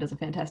on the show does a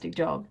fantastic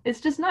job. It's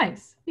just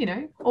nice, you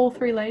know, all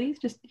three ladies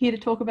just here to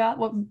talk about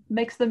what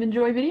makes them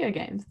enjoy video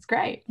games. It's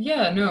great.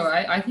 Yeah, no,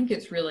 I think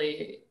it's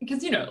really,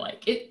 because, you know,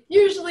 like, it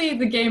usually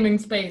the gaming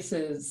space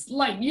is,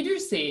 like, you do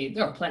see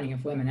there are plenty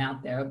of women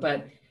out there,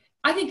 but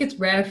I think it's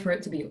rare for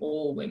it to be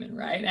all women,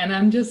 right? And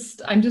I'm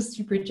just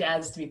super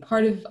jazzed to be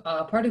part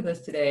of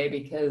this today,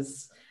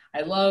 because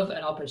I love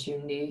an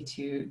opportunity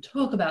to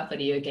talk about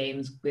video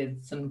games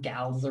with some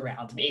gals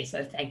around me.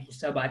 So thank you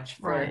so much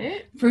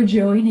for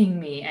joining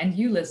me, and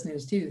you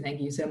listeners too.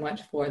 Thank you so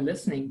much for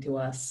listening to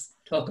us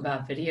talk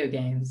about video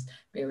games.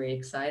 Very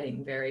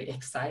exciting, very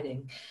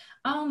exciting.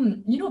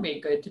 You know what'd be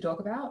good to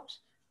talk about?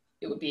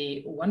 It would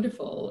be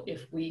wonderful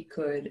if we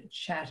could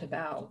chat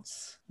about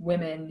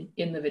women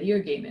in the video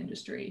game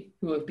industry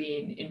who have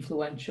been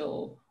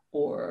influential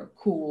or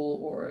cool,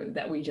 or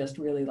that we just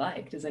really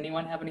like. Does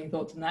anyone have any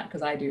thoughts on that?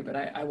 Because I do, but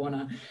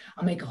I'll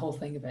make a whole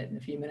thing of it in a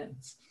few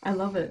minutes. I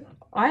love it.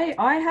 I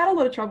had a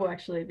lot of trouble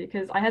actually,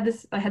 because I had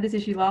this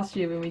issue last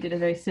year when we did a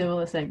very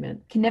similar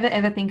segment. Can never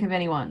ever think of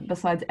anyone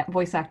besides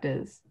voice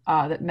actors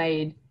that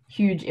made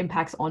huge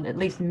impacts on at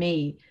least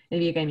me in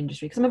the video game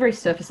industry, because I'm a very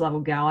surface level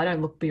gal. I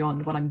don't look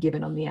beyond what I'm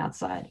given on the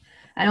outside.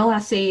 And all our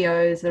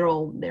CEOs,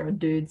 they're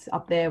dudes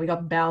up there. We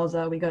got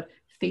Bowser, we got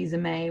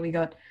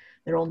Fils-Aimé,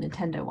 they're all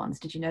Nintendo ones.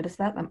 Did you notice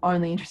that? I'm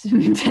only interested in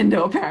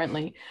Nintendo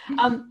apparently.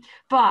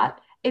 But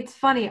it's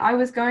funny, I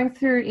was going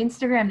through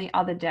Instagram the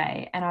other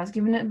day and I was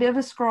given a bit of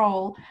a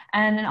scroll,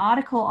 and an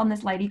article on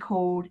this lady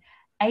called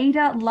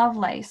Ada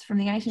Lovelace from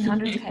the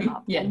 1800s came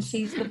up. Yes. And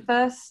she's the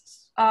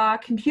first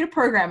computer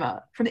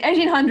programmer from the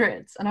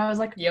 1800s, and I was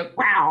like, yep.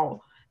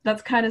 Wow,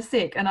 that's kind of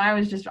sick. And I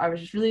was just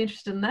really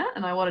interested in that,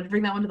 and I wanted to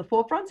bring that one to the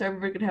forefront so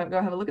everybody could go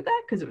have a look at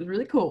that, because it was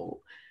really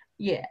cool.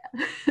 Yeah.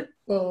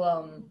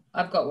 Well,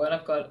 I've got one.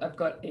 I've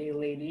got a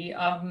lady.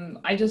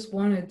 I just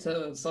wanted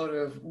to sort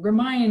of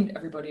remind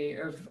everybody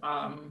of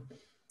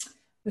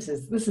this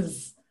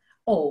is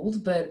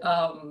old, but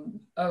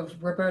of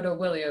Roberta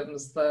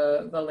Williams,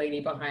 the lady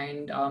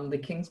behind the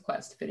King's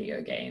Quest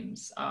video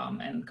games,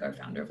 and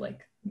co-founder of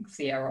like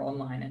Sierra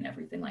Online and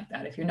everything like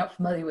that. If you're not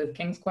familiar with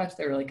King's Quest,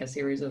 they're like a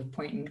series of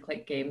point and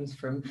click games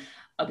from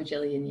a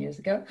bajillion years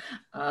ago,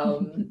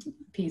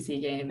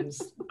 PC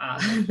games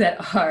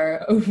that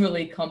are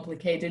overly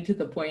complicated to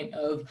the point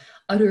of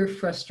utter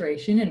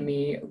frustration and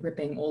me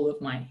ripping all of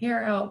my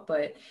hair out.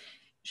 But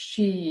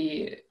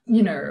she,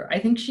 you know, I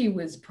think she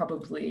was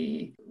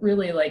probably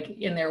really like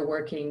in there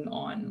working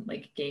on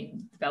like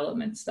game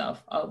development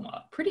stuff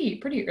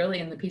pretty early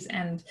in the piece.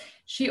 And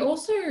she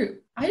also,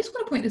 I just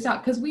want to point this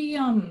out, because we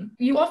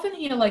you often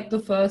hear like the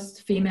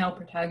first female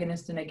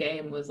protagonist in a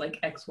game was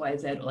like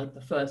XYZ, or like the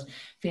first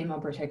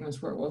female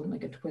protagonist where it wasn't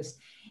like a twist.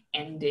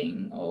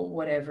 ending or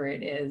whatever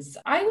it is.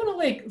 I want to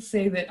like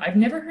say that I've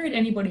never heard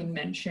anybody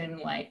mention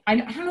like I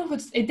don't know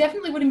if it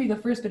definitely wouldn't be the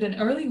first, but an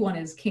early one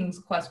is King's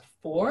Quest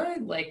 4,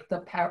 like the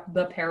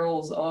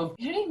perils of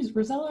her name is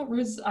Rosella.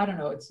 I don't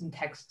know, it's in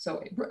text,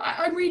 so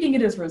I'm reading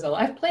it as Rosella.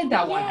 I've played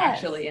that one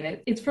actually,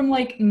 and it's from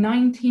like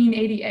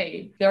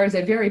 1988. There is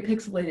a very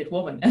pixelated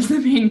woman as the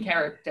main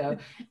character,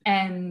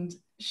 and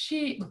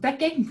that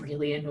game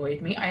really annoyed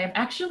me. I have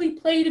actually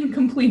played and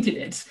completed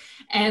it.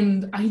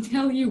 And I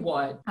tell you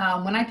what,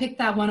 when I picked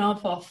that one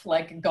up off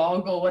like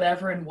GOG or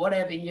whatever, in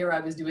whatever year I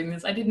was doing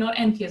this, I did not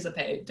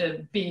anticipate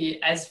to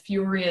be as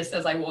furious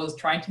as I was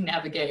trying to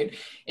navigate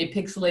a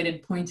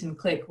pixelated point and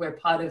click where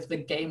part of the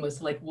game was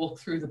to like walk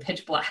through the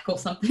pitch black or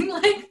something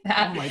like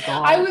that. Oh my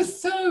God. I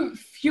was so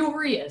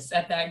furious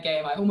at that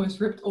game. I almost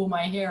ripped all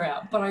my hair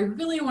out, but I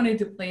really wanted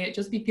to play it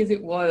just because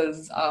it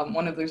was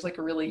one of those like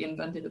really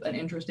inventive and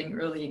interesting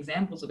early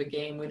examples of a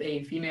game with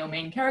a female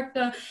main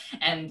character.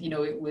 And, you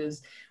know, it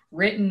was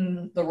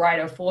written, the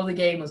writer for the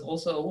game was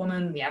also a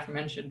woman, the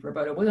aforementioned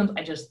Roberta Williams.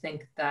 I just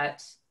think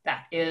that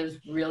is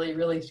really,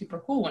 really super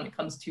cool when it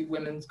comes to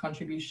women's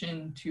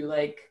contribution to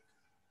like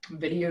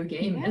video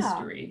game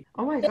history.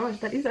 Oh my gosh,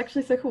 that is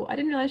actually so cool. I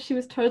didn't realize she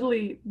was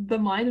totally the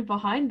mind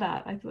behind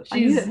that. I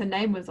knew that her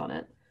name was on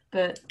it,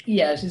 but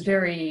yeah, she was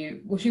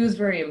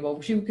very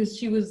involved. Because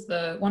she was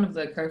one of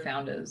the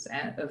co-founders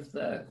of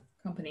the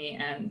company,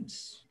 and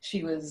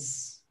she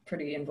was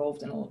pretty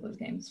involved in all of those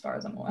games as far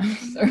as I'm aware.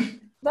 So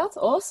that's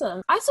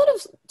awesome. I sort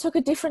of took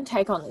a different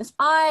take on this.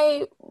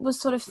 I was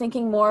sort of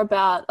thinking more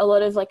about a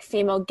lot of like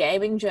female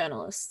gaming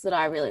journalists that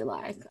I really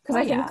like. Because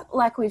I think,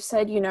 like we've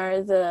said, you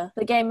know, the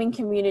gaming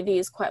community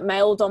is quite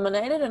male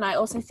dominated. And I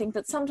also think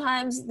that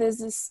sometimes there's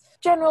this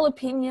general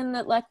opinion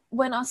that like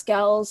when us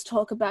gals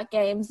talk about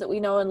games that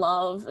we know and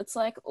love, it's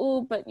like,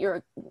 oh, but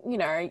you're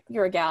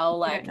a gal.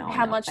 Like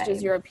how much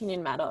does your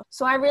opinion matter?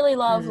 So I really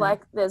love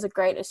like there's a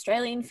great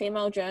Australian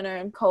female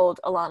journalist called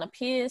Alana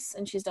Pierce,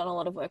 and she's done a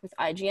lot of work with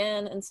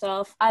IGN and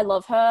stuff. I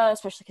love her,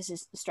 especially because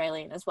she's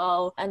Australian as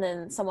well. And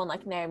then someone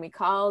like Naomi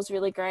Kyle's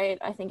really great.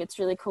 I think it's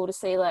really cool to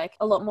see like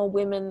a lot more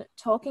women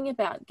talking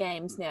about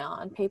games now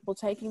and people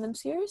taking them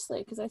seriously,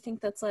 because I think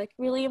that's like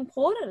really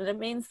important. And it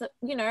means that,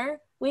 you know,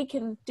 we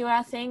can do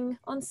our thing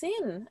on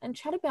SYN and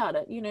chat about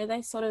it. You know,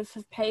 they sort of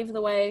have paved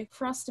the way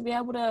for us to be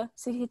able to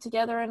sit here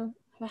together and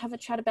have a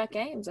chat about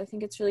games. I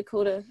think it's really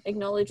cool to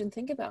acknowledge and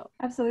think about.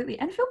 Absolutely.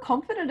 And feel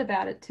confident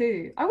about it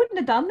too. I wouldn't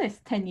have done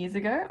this 10 years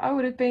ago. I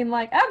would have been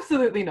like,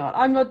 absolutely not.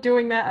 I'm not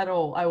doing that at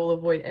all. I will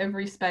avoid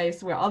every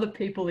space where other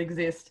people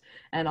exist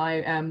and I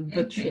am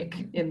the chick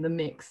in the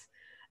mix.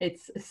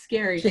 It's a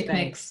scary chick space.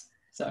 Mix.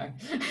 Sorry.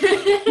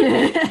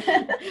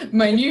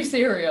 My new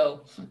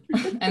cereal.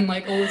 And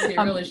like all the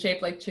cereal is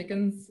shaped like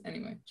chickens.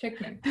 Anyway,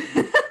 chick mix.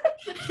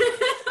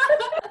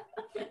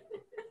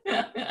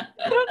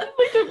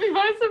 Took me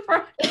by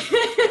surprise.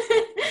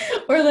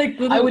 Or like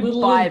I would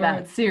buy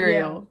that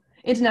cereal.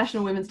 Yeah.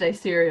 International Women's Day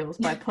cereals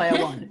by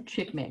Player One,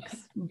 Chick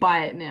Mix.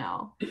 Buy it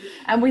now.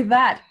 And with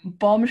that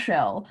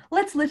bombshell,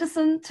 let's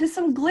listen to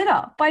some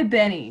Glitter by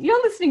Benny.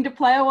 You're listening to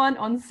Player One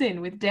on SYN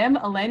with Dem,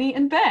 Eleni,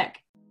 and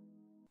Beck.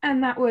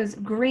 And that was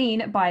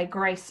Green by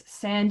Grace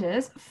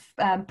Sanders.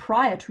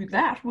 Prior to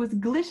that was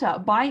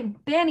Glitter by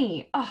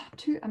Benny. Oh,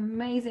 two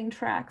amazing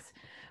tracks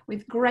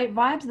with great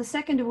vibes. The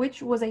second of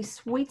which was a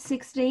Sweet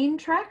 16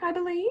 track, I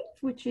believe,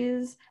 which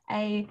is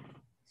a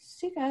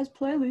sick-ass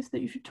playlist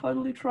that you should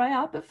totally try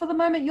out. But for the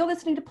moment, you're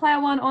listening to Player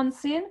One on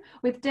SYN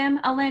with Dem,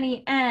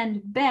 Eleni,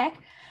 and Beck.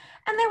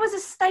 And there was a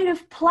state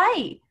of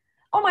play.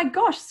 Oh my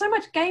gosh, so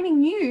much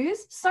gaming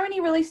news.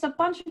 Sony released a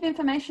bunch of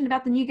information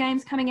about the new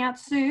games coming out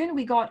soon.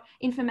 We got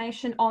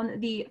information on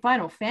the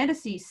Final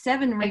Fantasy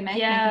VII remake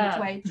making its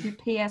way to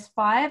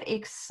PS5.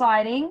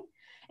 Exciting.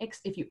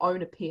 If you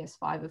own a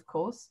PS5, of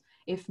course.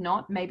 If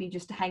not, maybe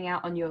just to hang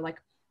out on your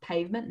like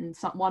pavement and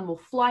someone will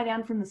fly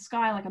down from the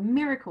sky like a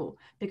miracle,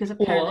 because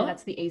apparently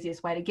that's the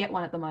easiest way to get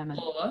one at the moment.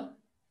 Or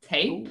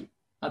tape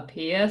a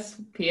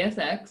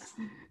PSX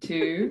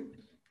to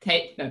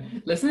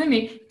listen to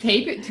me,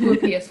 tape it to a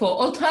PS4.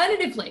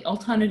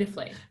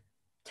 Alternatively,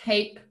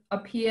 tape a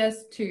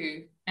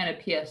PS2 and a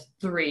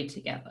PS3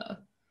 together.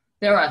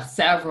 There are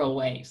several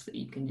ways that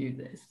you can do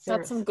this.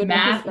 That's some good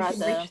math right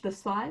there. Reach the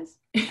size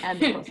and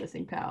the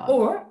processing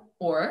power.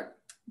 Or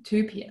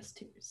two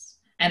PS2s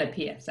and a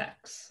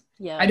PSX.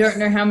 Yes. I don't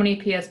know how many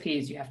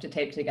PSPs you have to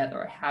tape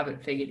together. I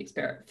haven't figured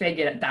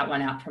that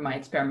one out from my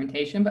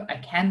experimentation, but I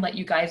can let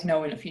you guys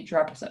know in a future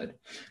episode.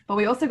 But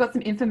we also got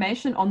some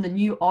information on the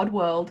new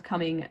Oddworld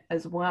coming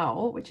as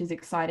well, which is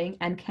exciting.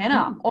 And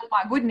Kenna, oh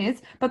my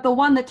goodness, but the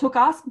one that took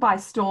us by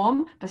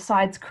storm,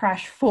 besides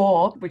Crash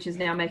 4, which is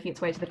now making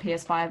its way to the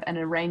PS5 and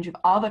a range of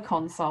other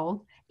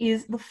consoles,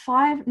 is the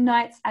Five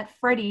Nights at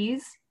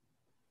Freddy's.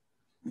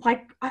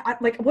 Like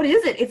what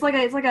is it? It's like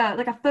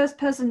a first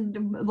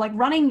person like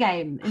running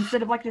game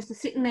instead of like just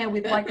sitting there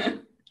with like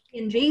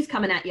PNGs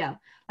coming at you.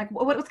 Like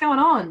what's going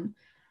on?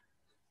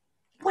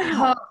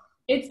 Wow.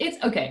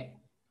 It's okay.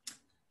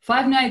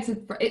 Five Nights at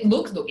it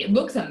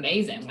looks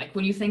amazing. Like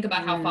when you think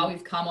about how far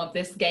we've come with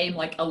this game,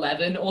 like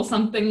 11 or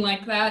something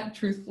like that,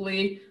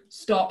 truthfully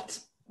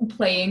stopped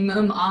playing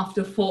them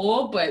after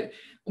 4, but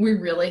we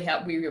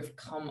have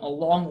come a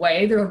long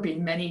way. There have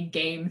been many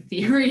game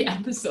theory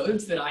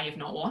episodes that I have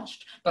not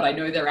watched, but I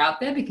know they're out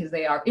there because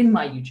they are in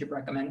my YouTube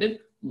recommended,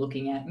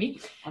 looking at me.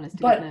 Honest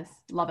to goodness.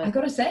 Love it. I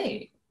gotta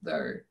say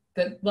though,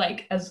 that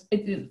like, as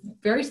it is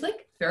very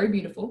slick, very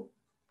beautiful.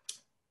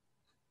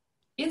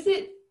 Is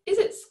it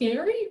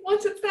scary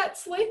once it's that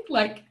slick?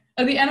 Like,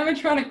 are the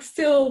animatronics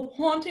still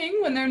haunting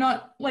when they're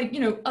not, like, you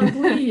know,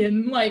 ugly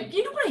and like,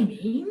 you know what I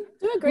mean?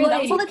 I agree.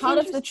 Like, That was part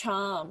of the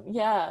charm.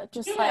 Yeah,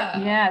 just like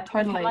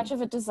totally. how much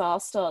of a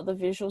disaster the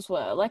visuals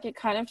were. Like, it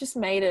kind of just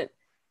made it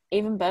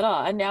even better.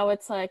 And now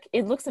it's like,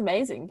 it looks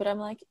amazing, but I'm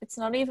like, it's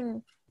not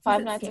even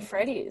Five Nights at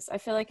Freddy's. I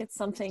feel like it's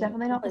something. It's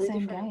definitely not the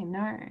same game.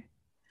 No.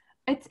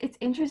 It's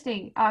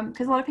interesting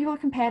because a lot of people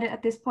have compared it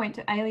at this point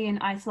to Alien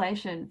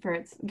Isolation for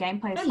its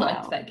gameplay style. I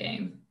liked that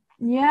game.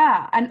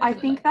 Yeah, and I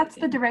think that's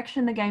the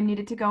direction the game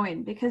needed to go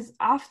in, because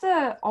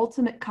after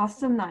Ultimate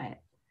Custom Night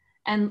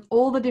and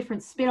all the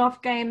different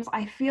spin-off games,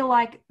 I feel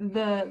like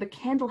the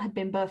candle had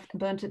been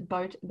burnt at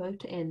both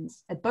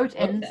ends,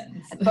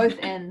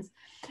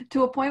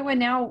 to a point where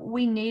now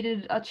we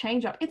needed a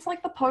change up. It's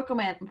like the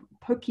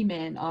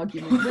Pokemon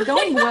argument. We're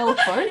going well,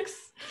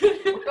 folks.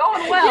 We're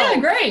going well. Yeah,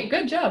 great.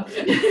 Good job.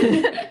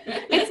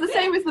 It's the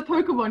same as the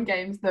Pokemon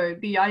games, though.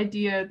 The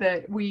idea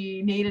that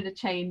we needed a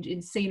change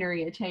in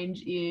scenery, a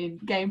change in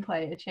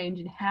gameplay, a change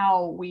in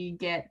how we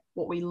get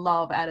what we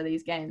love out of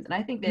these games. And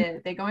I think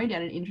they're going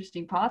down an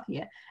interesting path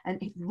here.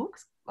 And it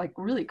looks like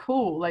really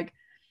cool. Like,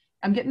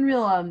 I'm getting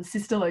real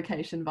Sister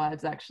Location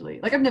vibes, actually.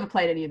 Like, I've never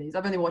played any of these.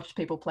 I've only watched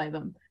people play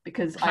them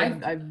because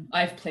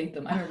I've played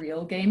them. I'm a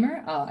real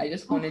gamer. I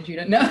just wanted you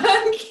to know.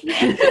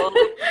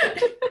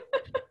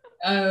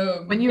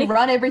 When you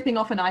run everything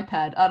off an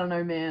iPad, I don't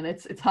know, man.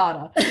 It's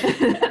harder.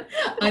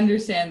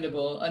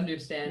 Understandable.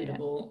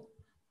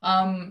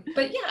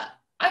 But yeah,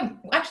 I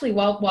actually,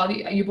 while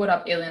you brought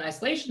up Alien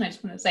Isolation, I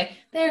just want to say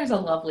there's a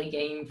lovely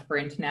game for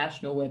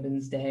International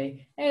Women's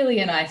Day.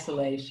 Alien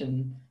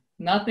Isolation.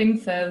 Nothing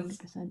says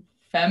 100%.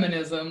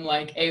 Feminism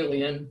like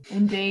Alien.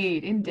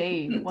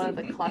 Indeed. One of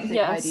the classic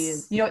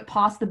ideas. You know, it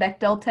passed the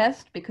Bechdel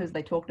test because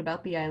they talked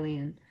about the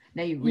alien.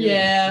 Now you really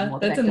understand what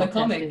that's the in the Bechdel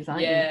comic. test is,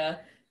 aren't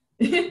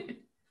you?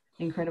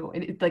 Incredible.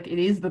 It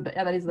is the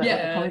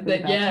comic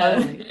book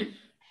totally.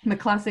 The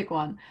classic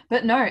one.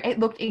 But no, it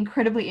looked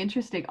incredibly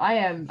interesting.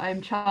 I'm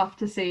chuffed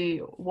to see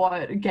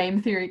what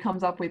game theory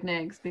comes up with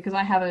next, because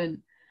I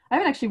haven't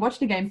actually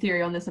watched a game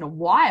theory on this in a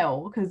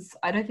while, because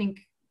I don't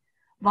think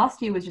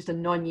last year was just a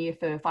non-year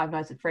for Five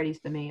Nights at Freddy's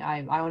for me.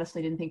 I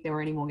honestly didn't think there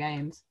were any more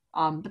games.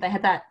 But they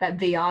had that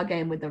VR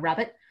game with the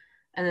rabbit,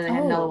 and then they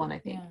had another one, I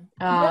think.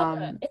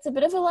 Yeah. It's a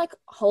bit of a like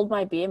hold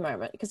my beer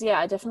moment, because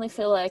I definitely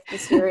feel like the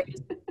series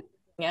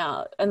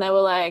out, and they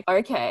were like,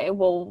 okay,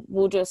 well,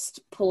 we'll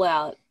just pull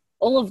out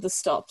all of the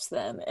stops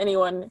then.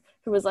 Anyone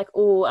who was like,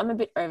 oh, I'm a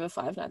bit over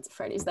Five Nights at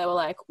Freddy's, they were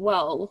like,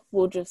 well,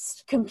 we'll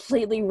just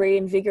completely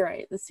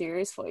reinvigorate the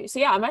series for you. So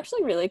yeah, I'm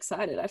actually really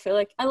excited. I feel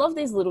like I love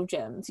these little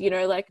gems, you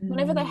know, like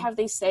whenever they have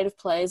these state of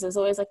plays, there's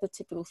always like the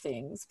typical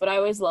things, but I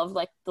always love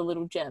like the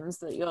little gems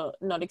that you're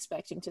not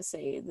expecting to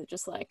see that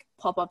just like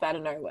pop up out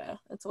of nowhere.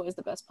 It's always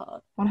the best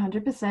part.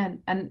 100%.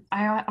 And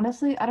I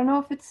honestly, I don't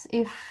know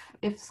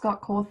if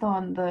Scott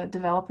Cawthon, the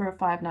developer of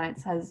Five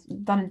Nights, has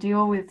done a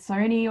deal with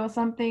Sony or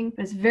something.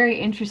 It's very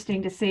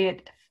interesting to see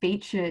it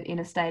featured in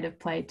a state of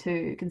play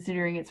too,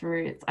 considering its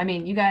roots. I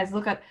mean, you guys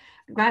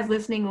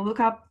listening, look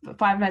up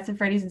Five Nights at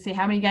Freddy's and see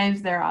how many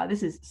games there are.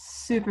 This is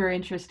super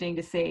interesting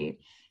to see.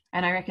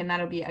 And I reckon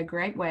that'll be a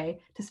great way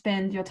to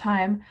spend your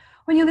time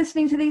when you're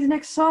listening to these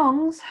next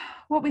songs.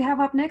 What we have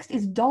up next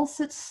is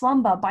Dulcet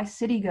Slumber by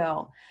City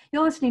Girl.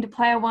 You're listening to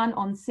Player One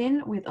on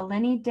SYN with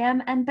Eleni,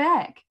 Dem, and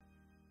Beck.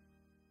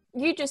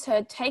 You just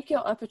heard Take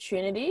Your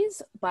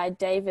Opportunities by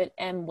David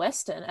M.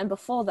 Weston, and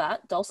before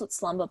that, Dulcet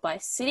Slumber by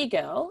City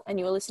Girl, and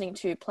you were listening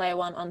to Player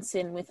One on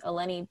SYN with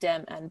Eleni,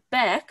 Dem, and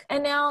Beck.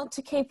 And now,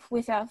 to keep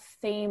with our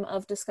theme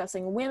of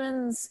discussing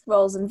women's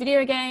roles in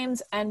video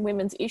games and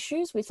women's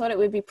issues, we thought it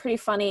would be pretty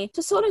funny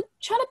to sort of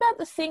chat about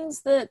the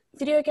things that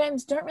video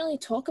games don't really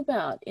talk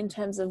about in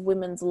terms of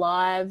women's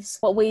lives,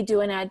 what we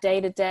do in our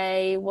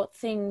day-to-day, what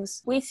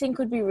things we think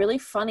would be really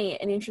funny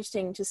and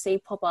interesting to see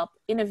pop up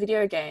in a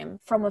video game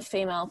from a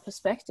female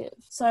perspective.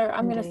 So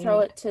I'm going to throw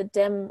it to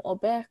Dem or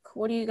Beck.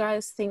 What do you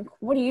guys think?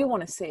 What do you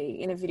want to see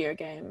in a video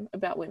game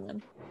about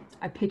women?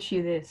 I pitch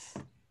you this.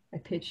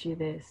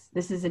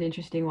 This is an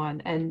interesting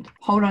one, and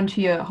hold on to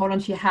your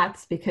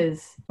hats,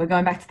 because we're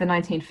going back to the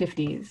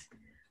 1950s.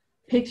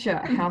 Picture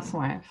a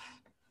housewife,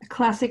 a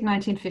classic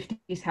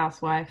 1950s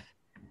housewife,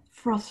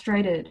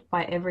 frustrated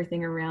by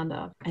everything around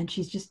her, and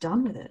she's just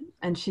done with it,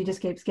 and she just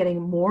keeps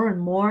getting more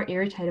and more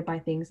irritated by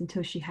things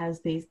until she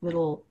has these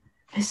little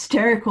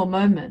hysterical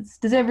moments.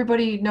 Does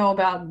everybody know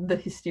about the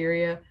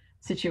hysteria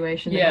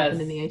situation that happened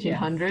in the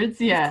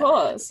 1800s? Yeah, of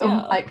course.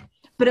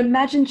 But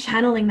imagine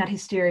channeling that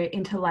hysteria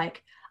into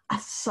like a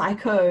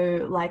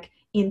psycho, like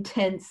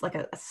intense, like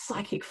a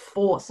psychic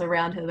force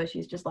around her, where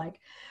she's just like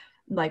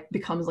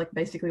becomes like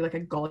basically like a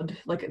god,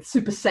 like a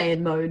Super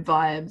Saiyan mode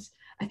vibes.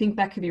 I think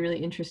that could be really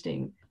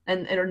interesting.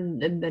 And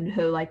then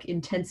her like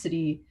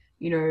intensity,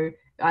 you know,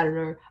 I don't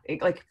know,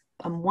 like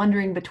I'm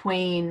wondering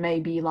between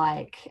maybe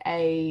like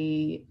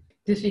a.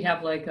 Does she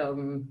have like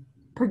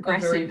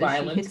progressive, a very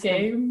violent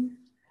game?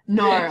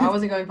 No, I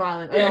wasn't going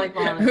violent. I don't like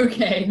violence.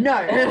 Okay.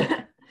 No.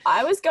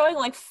 I was going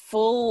like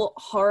full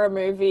horror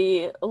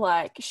movie,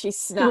 like she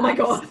snaps, Oh my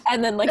God.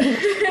 and then like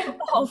the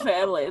whole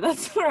family.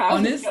 That's where I was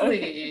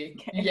Honestly,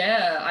 going.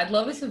 yeah, I'd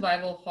love a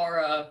survival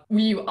horror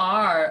where you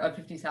are a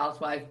 50s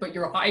housewife, but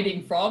you're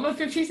hiding from a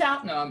 50s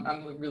house. No,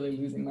 I'm really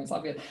losing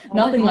myself here.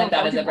 Nothing like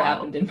that has ever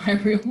happened in my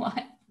real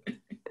life.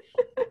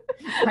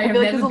 I have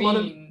never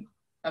been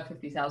a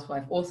 50s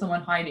housewife or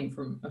someone hiding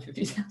from a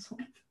 50s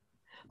housewife.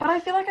 But I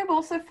feel like I've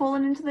also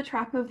fallen into the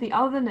trap of the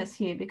otherness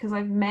here, because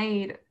I've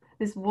made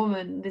this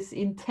woman this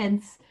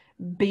intense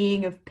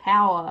being of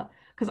power,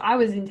 because I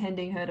was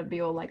intending her to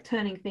be all like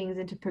turning things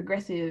into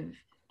progressive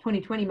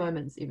 2020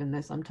 moments, even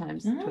though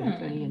sometimes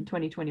 2020 and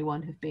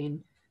 2021 have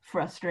been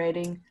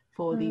frustrating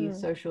for the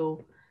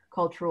social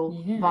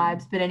cultural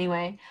vibes. But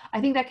anyway,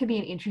 I think that could be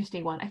an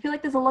interesting one. I feel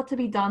like there's a lot to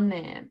be done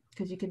there,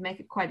 because you could make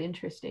it quite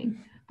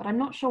interesting, but I'm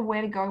not sure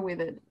where to go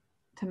with it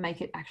to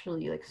make it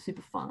actually like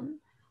super fun.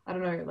 I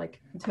don't know,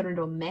 like turn it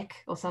into a mech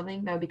or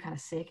something. That would be kind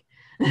of sick.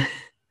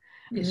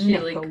 Is she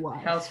like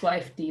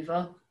housewife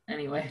diva?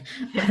 Anyway,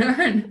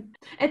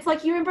 it's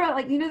like, you remember,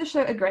 like, you know the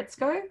show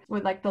Agretzko,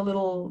 with like the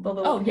little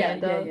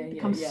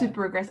becomes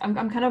super aggressive.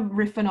 I'm kind of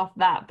riffing off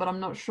that, but I'm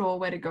not sure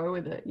where to go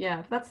with it.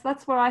 Yeah,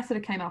 that's what I sort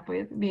of came up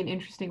with. It'd be an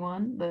interesting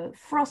one. The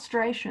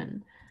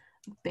frustration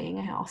of being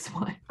a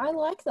housewife. I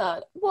like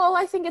that. Well,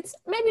 I think it's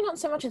maybe not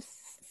so much a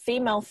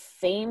female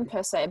theme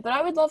per se, but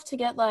I would love to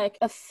get like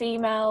a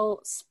female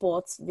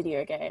sports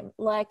video game,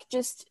 like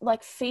just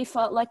like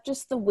FIFA, like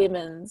just the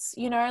women's,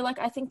 you know, like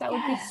I think that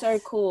would be so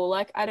cool.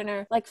 Like, I don't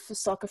know, like for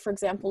soccer, for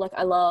example, like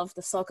I love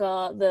the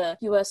soccer, the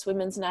US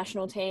women's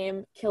national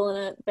team,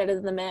 killing it, better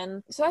than the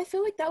men. So I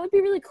feel like that would be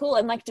really cool.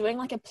 And like doing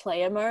like a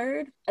player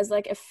mode as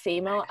like a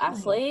female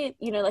athlete,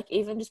 you know, like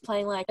even just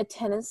playing like a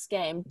tennis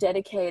game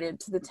dedicated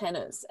to the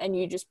tennis, and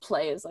you just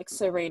play as like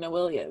Serena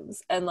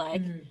Williams and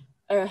like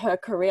her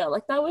career.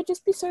 Like that would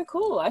just be so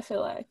cool. I feel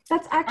like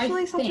that's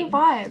actually such a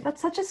vibe.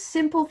 That's such a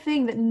simple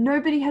thing that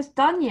nobody has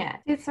done yet.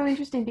 It's so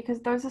interesting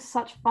because those are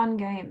such fun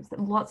games that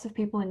lots of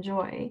people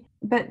enjoy,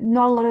 but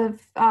not a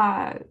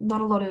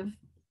lot of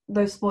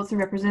those sports are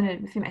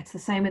represented with them. It's the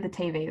same with the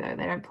TV though.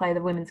 They don't play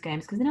the women's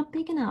games because they're not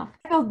big enough.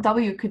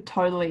 FLW could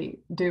totally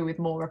do with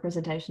more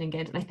representation in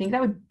games, and I think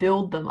that would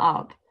build them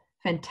up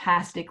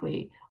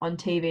fantastically on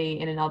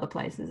TV and in other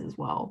places as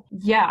well.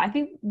 Yeah, I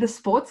think the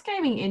sports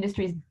gaming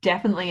industry is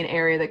definitely an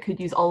area that could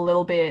use a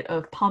little bit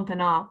of pumping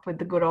up with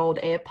the good old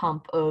air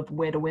pump of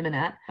Where the Women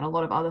At and a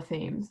lot of other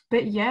themes.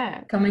 But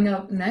yeah. Coming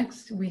up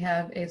next, we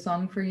have a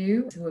song for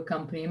you to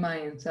accompany my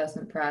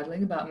incessant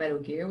prattling about Metal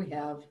Gear. We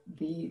have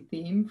the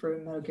theme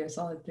from Metal Gear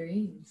Solid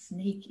 3,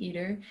 Snake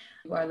Eater.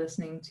 You are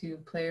listening to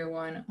Player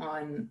One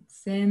on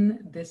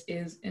SYN. This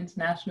is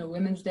International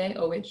Women's Day.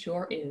 Oh, it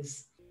sure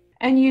is.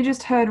 And you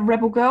just heard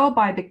Rebel Girl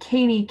by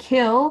Bikini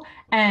Kill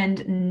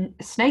and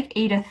Snake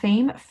Eater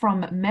theme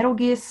from Metal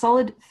Gear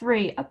Solid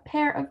 3, a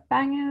pair of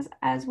bangers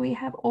as we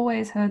have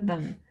always heard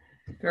them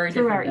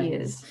through our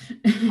ears.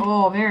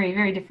 Oh, very,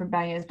 very different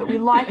bangers. But we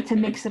like to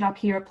mix it up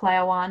here at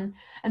Player One.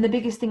 And the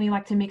biggest thing we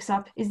like to mix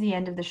up is the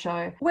end of the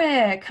show.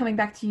 We're coming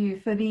back to you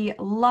for the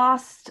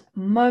last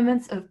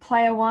moments of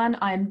Player One.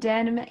 I'm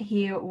Dan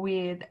here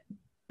with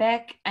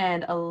Beck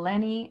and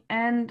Eleni,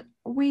 and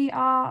we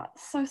are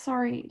so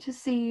sorry to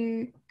see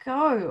you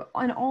go.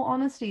 In all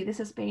honesty, this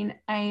has been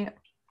a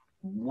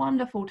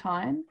wonderful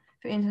time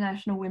for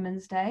International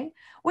Women's Day.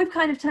 We've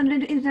kind of turned it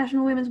into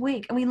International Women's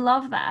Week, and we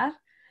love that.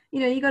 You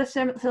know, you got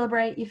to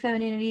celebrate your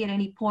femininity at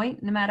any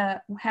point, no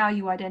matter how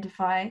you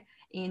identify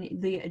in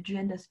the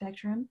gender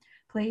spectrum.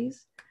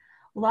 Please,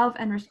 love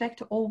and respect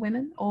to all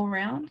women all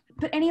around.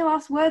 But any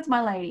last words,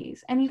 my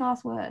ladies? Any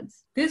last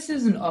words? This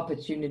is an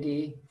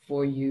opportunity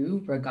for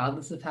you,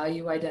 regardless of how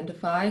you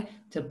identify,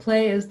 to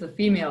play as the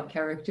female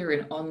character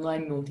in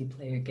online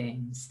multiplayer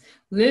games.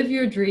 Live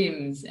your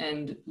dreams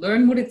and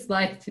learn what it's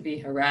like to be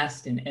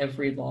harassed in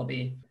every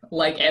lobby,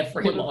 like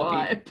every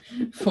lobby,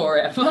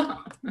 forever.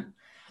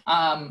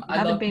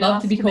 I'd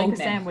love to be called a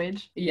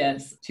sandwich.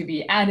 Yes, to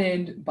be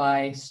added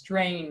by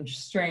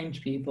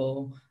strange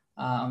people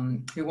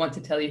who want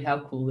to tell you how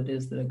cool it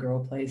is that a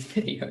girl plays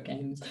video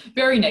games.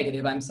 Very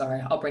negative, I'm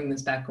sorry. I'll bring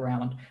this back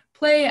around.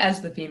 Play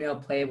as the female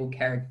playable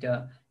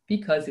character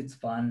because it's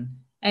fun,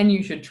 and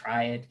you should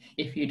try it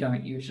if you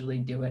don't usually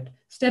do it.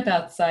 Step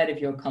outside of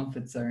your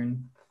comfort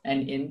zone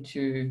and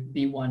into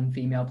the one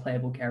female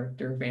playable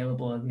character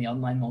available in the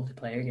online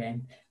multiplayer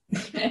game.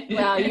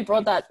 Wow, you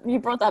brought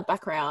that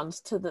background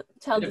to the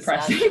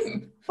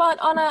depressing. But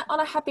on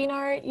a happy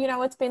note, you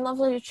know, it's been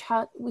lovely to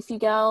chat with you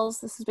gals.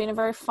 This has been a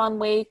very fun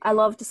week. I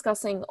love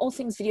discussing all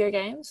things video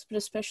games, but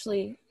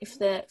especially if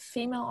they're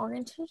female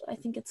oriented. I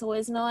think it's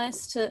always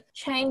nice to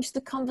change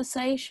the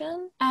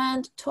conversation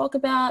and talk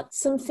about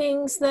some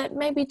things that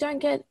maybe don't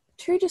get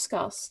too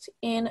discussed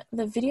in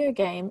the video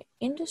game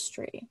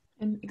industry.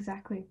 And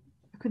exactly.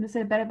 I couldn't have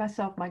said it better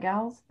myself, my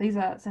gals. These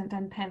are some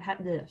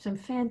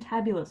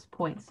fantabulous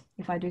points,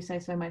 if I do say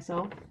so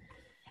myself.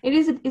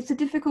 It's a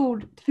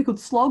difficult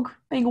slog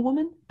being a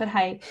woman, but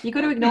hey, you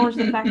got to acknowledge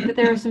the fact that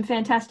there are some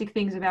fantastic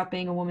things about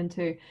being a woman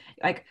too.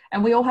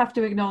 And we all have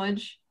to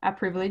acknowledge our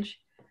privilege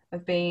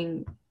of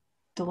being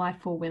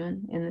delightful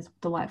women in this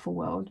delightful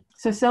world.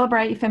 So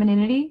celebrate your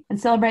femininity and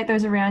celebrate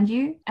those around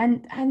you,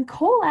 and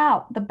call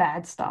out the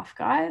bad stuff,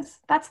 guys.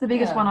 That's the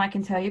biggest one I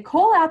can tell you.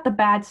 Call out the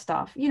bad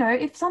stuff. You know,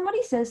 if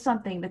somebody says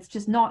something that's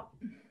just not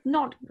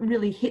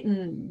really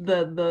hitting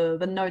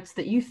the notes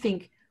that you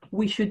think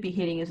we should be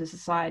hitting as a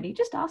society,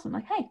 just ask them,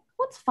 like, hey,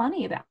 what's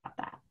funny about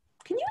that?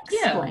 Can you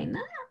explain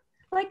that?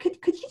 Like,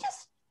 could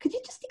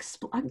you just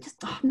explain?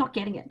 I'm not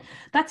getting it.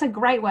 That's a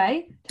great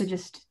way to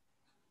just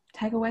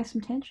take away some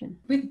tension.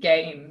 With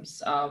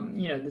games,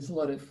 you know, there's a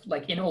lot of,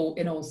 like, in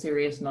all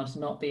seriousness,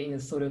 not being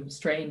as sort of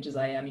strange as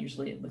I am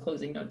usually in the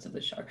closing notes of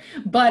the show,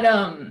 but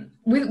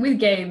with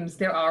games,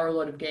 there are a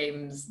lot of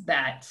games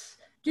that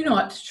do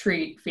not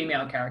treat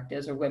female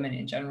characters or women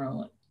in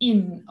general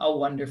in a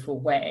wonderful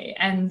way.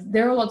 And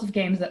there are lots of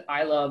games that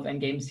I love and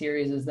game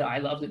series that I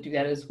love that do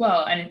that as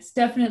well. And it's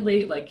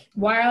definitely, like,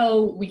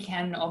 while we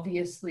can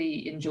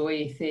obviously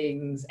enjoy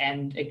things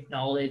and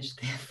acknowledge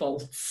their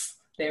faults,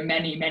 their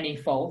many, many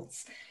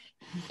faults,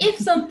 if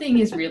something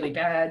is really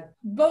bad,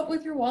 vote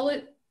with your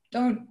wallet.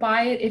 Don't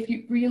buy it if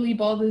it really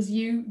bothers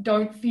you.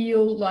 Don't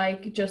feel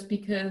like just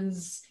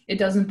because it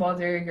doesn't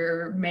bother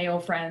your male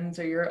friends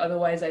or your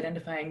otherwise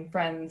identifying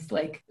friends,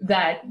 like,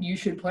 that you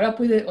should put up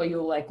with it, or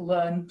you'll, like,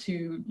 learn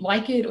to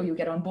like it, or you'll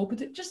get on board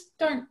with it. Just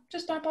don't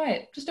buy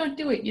it. Just don't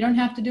do it. You don't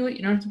have to do it.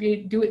 You don't have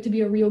to do it to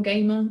be a real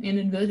gamer, in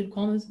inverted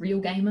commas, real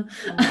gamer.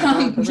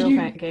 The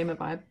real gamer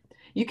vibe.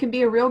 You can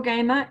be a real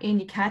gamer in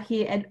your cat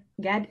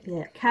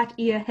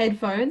ear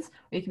headphones,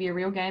 or you can be a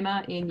real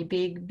gamer in your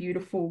big,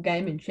 beautiful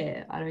gaming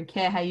chair. I don't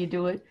care how you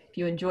do it. If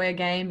you enjoy a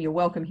game, you're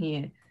welcome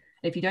here.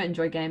 If you don't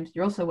enjoy games,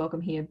 you're also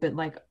welcome here. But,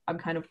 like, I'm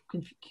kind of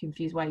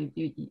confused why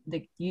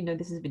you know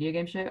this is a video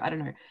game show. I don't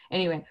know.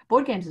 Anyway,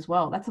 board games as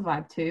well. That's a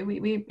vibe too.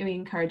 We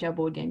encourage our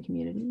board game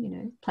community. You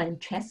know, playing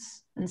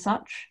chess and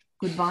such.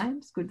 Good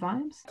vibes.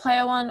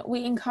 Player One,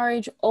 we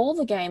encourage all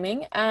the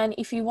gaming, and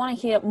if you want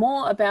to hear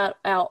more about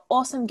our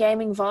awesome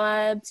gaming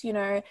vibes, you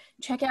know,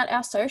 check out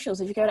our socials.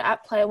 If you go to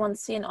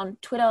 @PlayerOneSyn on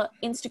Twitter,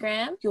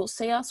 Instagram, you'll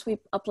see us. We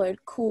upload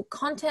cool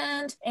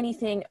content,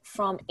 anything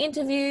from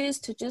interviews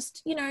to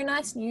just, you know,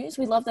 nice news.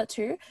 We love that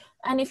too.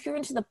 And if you're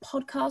into the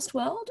podcast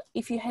world,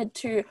 if you head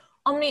to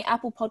Omni,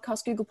 Apple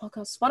Podcasts, Google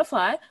Podcasts,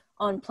 Spotify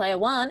on Player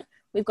One,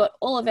 we've got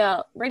all of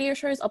our radio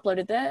shows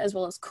uploaded there, as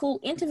well as cool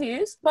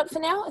interviews. But for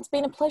now, it's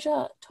been a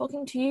pleasure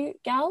talking to you,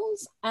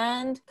 gals,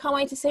 and can't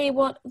wait to see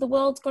what the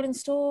world's got in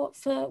store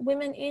for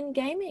women in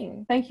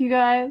gaming. Thank you,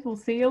 guys. We'll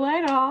see you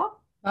later.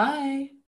 Bye.